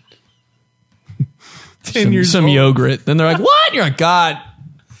station. 10 years some old. yogurt. Then they're like, what? And you're like, God.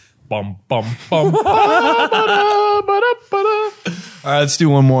 Bum, bum, bum. All right, let's do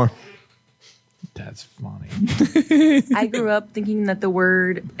one more. That's funny. I grew up thinking that the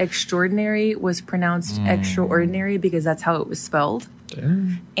word extraordinary was pronounced extraordinary because that's how it was spelled.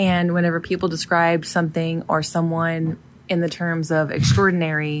 And whenever people described something or someone in the terms of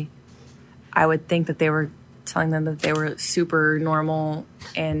extraordinary, I would think that they were telling them that they were super normal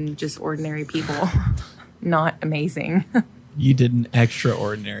and just ordinary people, not amazing. You did an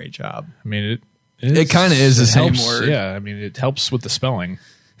extraordinary job. I mean, It kind of is the same helps, word. Yeah, I mean, it helps with the spelling.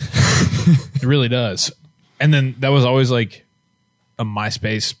 It really does. And then that was always like a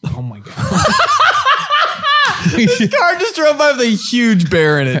MySpace. Oh my God. This car just drove by with a huge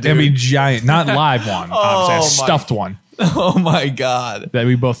bear in it, dude. I mean, giant, not live one. Obviously, a my- stuffed one Oh my God. that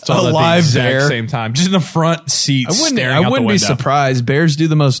we both saw A at the live exact bear? same time, just in the front seat. I wouldn't staring out the be window. surprised. Bears do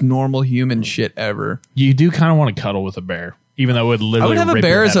the most normal human shit ever. You do kind of want to cuddle with a bear, even though it would I literally would have a rip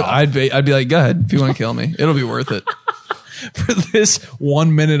bear your as head a, off. I'd be like, go ahead if you want to kill me. It'll be worth it. For this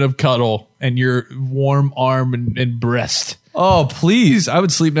 1 minute of cuddle and your warm arm and breast. Oh, please. I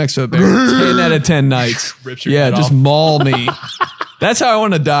would sleep next to a bear 10 out of 10 nights. Rips your Yeah, head just off. maul me. That's how I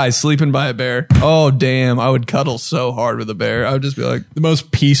want to die, sleeping by a bear. Oh, damn. I would cuddle so hard with a bear. I would just be like, The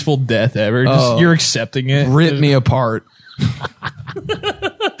most peaceful death ever. Just, Oh. you're accepting it. rip me apart.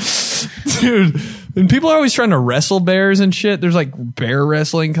 Dude, and people are always trying to wrestle bears and shit. There's like bear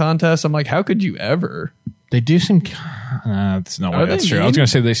wrestling contests. I'm like, how could you ever? They do seem. That's no way. Are That's they true. I was mean? going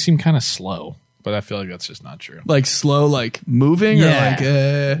to say they seem kind of slow, but I feel like that's just not true. Like slow, like moving? Yeah.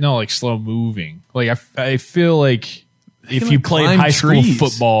 Or like, No, like slow moving. Like I feel like if can, you like, played climb high school trees.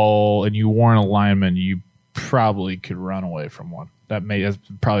 football and you weren't a lineman, you probably could run away from one. That's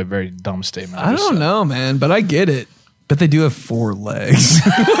probably a very dumb statement. I just don't said. know, man, but I get it. But they do have 4 legs.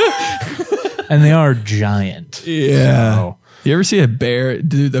 And they are giant. Yeah. So- You ever see a bear?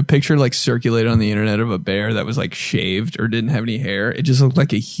 Dude, the picture like circulated on the internet of a bear that was like shaved or didn't have any hair. It just looked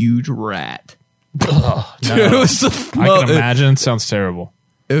like a huge rat. No. Dude, it was I can imagine. It sounds terrible.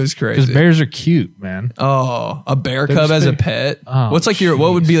 It was Because crazy. bears are cute, man. Oh, a bear They're cub just as a big. pet. Oh, What's like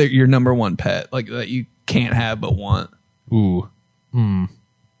what would be like your number one pet? Like that you can't have but want. Ooh.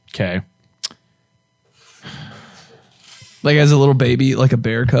 Okay. Like as a little baby, like a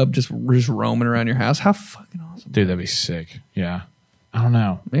bear cub, just roaming around your house. How fucking awesome. Dude, that'd be sick. Yeah. I don't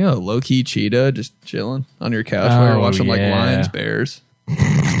know. Maybe a low-key cheetah just chilling on your couch while you're watching like lions, bears.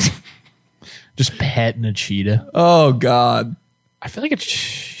 Just petting a cheetah. Oh, God. I feel like a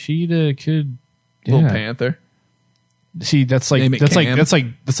cheetah could... Little panther. See, that's like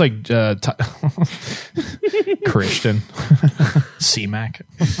Christian. C-Mac.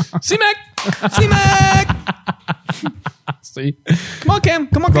 See? Come on, Cam.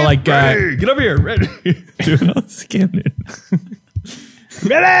 Come on, Cam. Like, hey, get over here. Ready. Doing all this Cam, dude.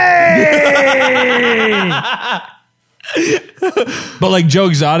 Ready! But like Joe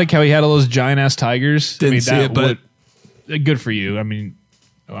Exotic, how he had all those giant ass tigers. Didn't see it, but good for you. I mean,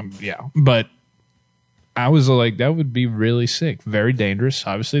 yeah. But I was like, that would be really sick. Very dangerous.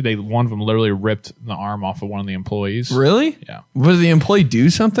 Obviously, one of them literally ripped the arm off of one of the employees. Really? Yeah. Was the employee do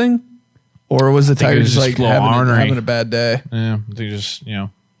something, or was the tiger just like having a bad day? Yeah, I think just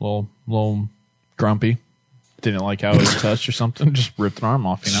little grumpy. Didn't like how it was touched or something. Just ripped an arm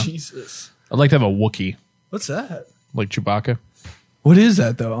off. Jesus. I'd like to have a Wookiee. What's that? Like Chewbacca. What is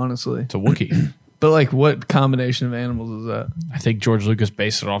that though? Honestly, it's a Wookiee. But like, what combination of animals is that? I think George Lucas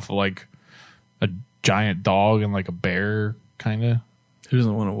based it off of like a giant dog and like a bear, kind of. Who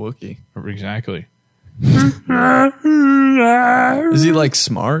doesn't want a Wookiee? Exactly. Is he like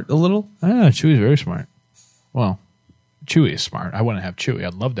smart a little? I don't know. Chewie's very smart. Well, Chewie is smart. I wouldn't have Chewie.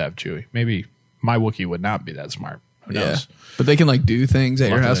 I'd love to have Chewie. Maybe my Wookiee would not be that smart. Who knows? But they can like do things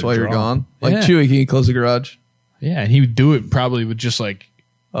at your house while you're gone. Like Yeah. Chewie, can you close the garage? Yeah, and he would do it probably with just like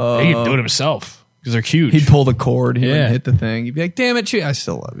he could do it himself because they're huge. He'd pull the cord. He Yeah. would hit the thing. He'd be like, "Damn it, Chewie! I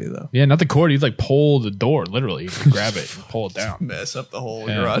still love you though." Yeah, not the cord. He'd like pull the door. Literally, he'd grab it and pull it down. Mess up the whole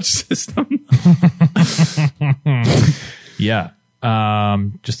Yeah. garage system. Yeah.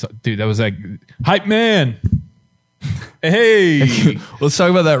 Just dude, that was like hype man. Hey, Let's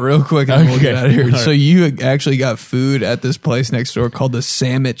talk about that real quick and then we'll get Okay. out of here. All right. So you actually got food at this place next door called the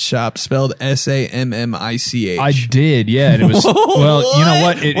Sammit Shop, spelled SAMMICH. I did, yeah. And it was well, you know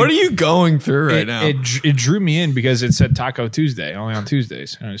what? What are you going through right now? It drew me in because it said Taco Tuesday, only on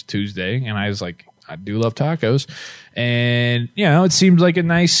Tuesdays. And it was Tuesday, and I was like, I do love tacos. And, you know, it seemed like a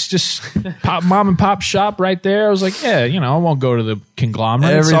nice just mom and pop shop right there. I was like, yeah, you know, I won't go to the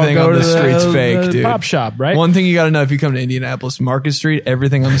conglomerate. Everything I'll go on the to street's fake, dude. pop shop, right? One thing you got to know if you come to Indianapolis Market Street,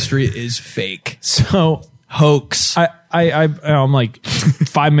 everything on the street is fake. So hoax. I'm like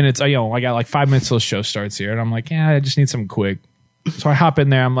 5 minutes. I got like 5 minutes till the show starts here, and I'm like, yeah, I just need something quick. So I hop in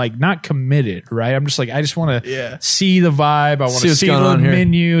there. I'm like not committed, right? I'm just like, I just want to see the vibe. I want to see the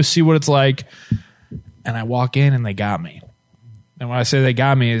menu, see what it's like. And I walk in, and they got me. And when I say they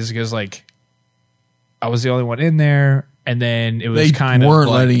got me is because like I was the only one in there. And then it was They kind of weren't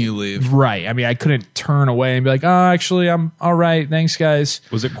like, letting you leave. Right. I mean, I couldn't turn away and be like, oh, actually, I'm all right. Thanks, guys.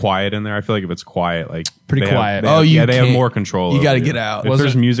 Was it quiet in there? I feel like if it's quiet, like Pretty quiet. they have more control. You got to over get out. If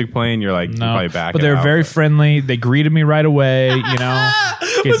there's music playing, you're like, you're probably back. But they were very friendly. They greeted me right away, you know.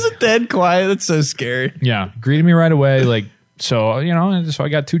 Was it dead quiet? That's so scary. Yeah. Greeted me right away. Like, so, you know, so I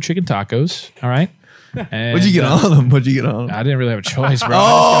got 2 chicken tacos. All right. And, What'd you get on them? What'd you get on them? I didn't really have a choice, bro.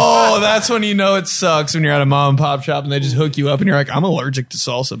 Oh, that's when you know it sucks when you're at a mom and pop shop and they just hook you up and you're like, I'm allergic to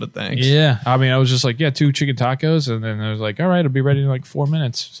salsa, but thanks. Yeah. I mean, I was just like, yeah, 2 chicken tacos. And then I was like, all right, I'll be ready in like 4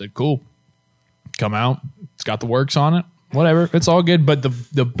 minutes. I said, cool. Come out. It's got the works on it. Whatever. It's all good. But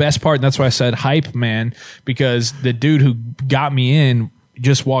the best part, and that's why I said hype man, because the dude who got me in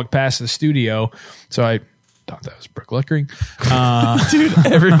just walked past the studio. So I thought that was Brooke Lickering. Dude,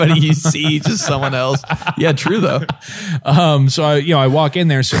 everybody you see, just someone else. Yeah, true though. So I walk in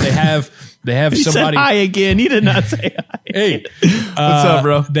there. So they have He somebody. said hi again. He did not say hi. Hey, what's up,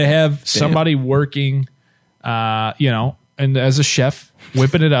 bro? They have somebody working, and as a chef,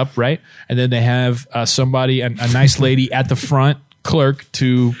 whipping it up, right? And then they have somebody, a nice lady at the front, clerk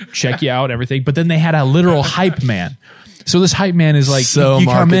to check you out, everything. But then they had a literal hype man. So this hype man is like, so you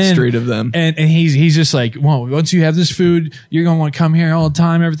come Market in, Street of them. and he's just like, well, once you have this food, you're gonna want to come here all the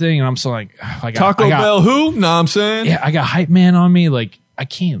time, everything. And I'm so like, Taco Bell who? Know what I'm saying? Yeah, I got hype man on me, like I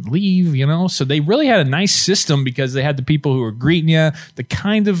can't leave, you know? So they really had a nice system because they had the people who were greeting you, the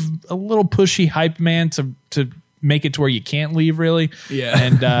kind of a little pushy hype man to make it to where you can't leave, really. Yeah.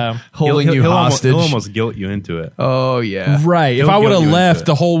 And holding you hostage. He'll almost guilt you into it. Oh, yeah. Right. If I would have left,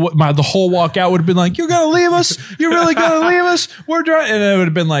 the whole walkout would have been like, "You're gonna leave us? You're really gonna leave us? We're driving," and it would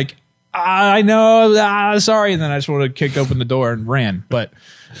have been like, "I know, sorry," and then I just would have kicked open the door and ran. But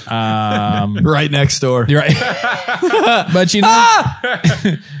right next door. you're right. But you know,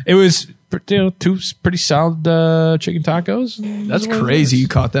 it was 2 pretty solid chicken tacos. That's crazy. You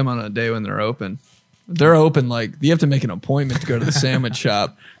caught them on a day when they're open. They're open. Like you have to make an appointment to go to the sandwich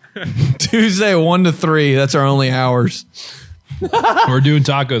shop. Tuesday 1 to 3. That's our only hours. We're doing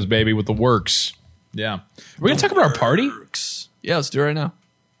tacos, baby, with the works. Yeah. We're gonna talk about our party. Yeah, let's do it right now.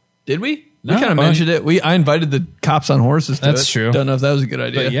 Did we? No, we kind of mentioned it. I invited the cops on horses to That's it. true. Don't know if that was a good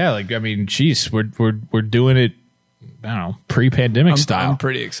idea. But yeah, like I mean, geez, we're doing it. I don't know, pre-pandemic style. I'm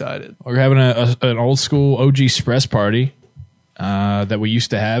pretty excited. We're having an old school OG Express party that we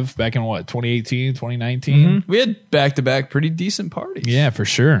used to have back in 2018, 2019. Mm-hmm. We had back-to-back pretty decent parties. Yeah, for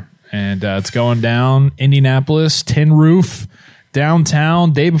sure. And it's going down Indianapolis, Tin Roof,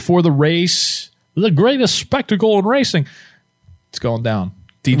 downtown, day before the race. The greatest spectacle in racing. It's going down.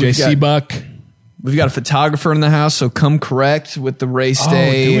 DJ Seabuck. We've got a photographer in the house, so come correct with the race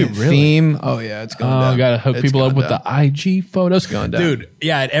day theme. Oh, yeah, it's going down. We got to hook people up with the IG photos. It's going down. Dude,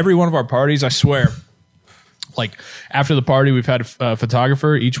 yeah, at every one of our parties, I swear, like after the party, we've had a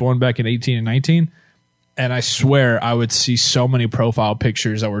photographer, each one back in 18 and 19. And I swear I would see so many profile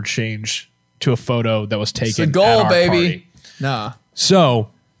pictures that were changed to a photo that was taken it's the goal, at our baby. party. Nah. So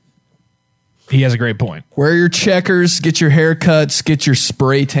he has a great point. Wear your checkers, get your haircuts, get your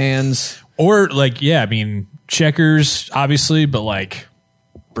spray tans. Or like, yeah, I mean, checkers, obviously, but like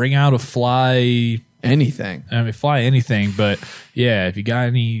bring out a fly anything. I mean, fly anything, but yeah, if you got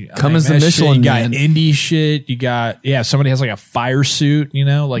any come as the Michelin shit, you got man. indie shit, you got if somebody has like a fire suit,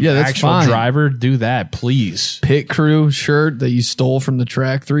 like that's actual fine. driver, do that, please. Pit crew shirt that you stole from the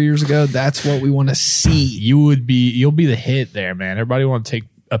track 3 years ago. That's what we want to see. You'll be the hit there, man. Everybody want to take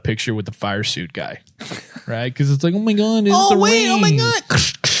a picture with the fire suit guy, right? Because it's like, oh my god, it's the rain. Oh my god.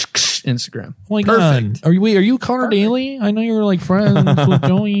 Instagram. Oh my Perfect. god, are you Connor Daly? I know you're like friends with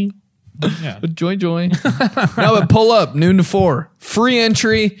Joey. Yeah, but join. No, but pull up noon to 4. Free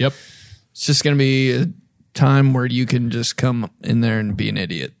entry. Yep. It's just gonna be a time where you can just come in there and be an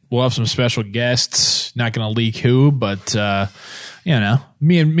idiot. We'll have some special guests. Not gonna leak who, but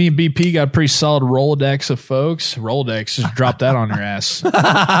me and BP got a pretty solid Rolodex of folks. Rolodex, just drop that on your ass.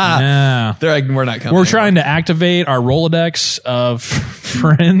 Yeah. They're like, we're not coming. We're trying to activate our Rolodex of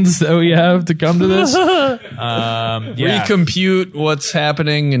friends that we have to come to this. Recompute what's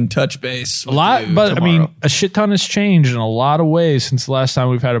happening and touch base. A lot, but tomorrow. I mean, a shit ton has changed in a lot of ways since the last time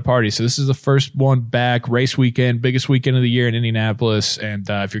we've had a party. So this is the first one back, race weekend, biggest weekend of the year in Indianapolis. And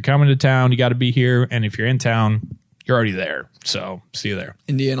if you're coming to town, you got to be here. And if you're in town, you're already there. So see you there.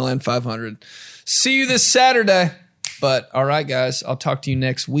 Indianaland 500. See you this Saturday. But all right, guys, I'll talk to you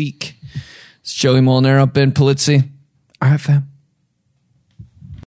next week. It's Joey Mulinaro, Ben Polizzi. All right, fam.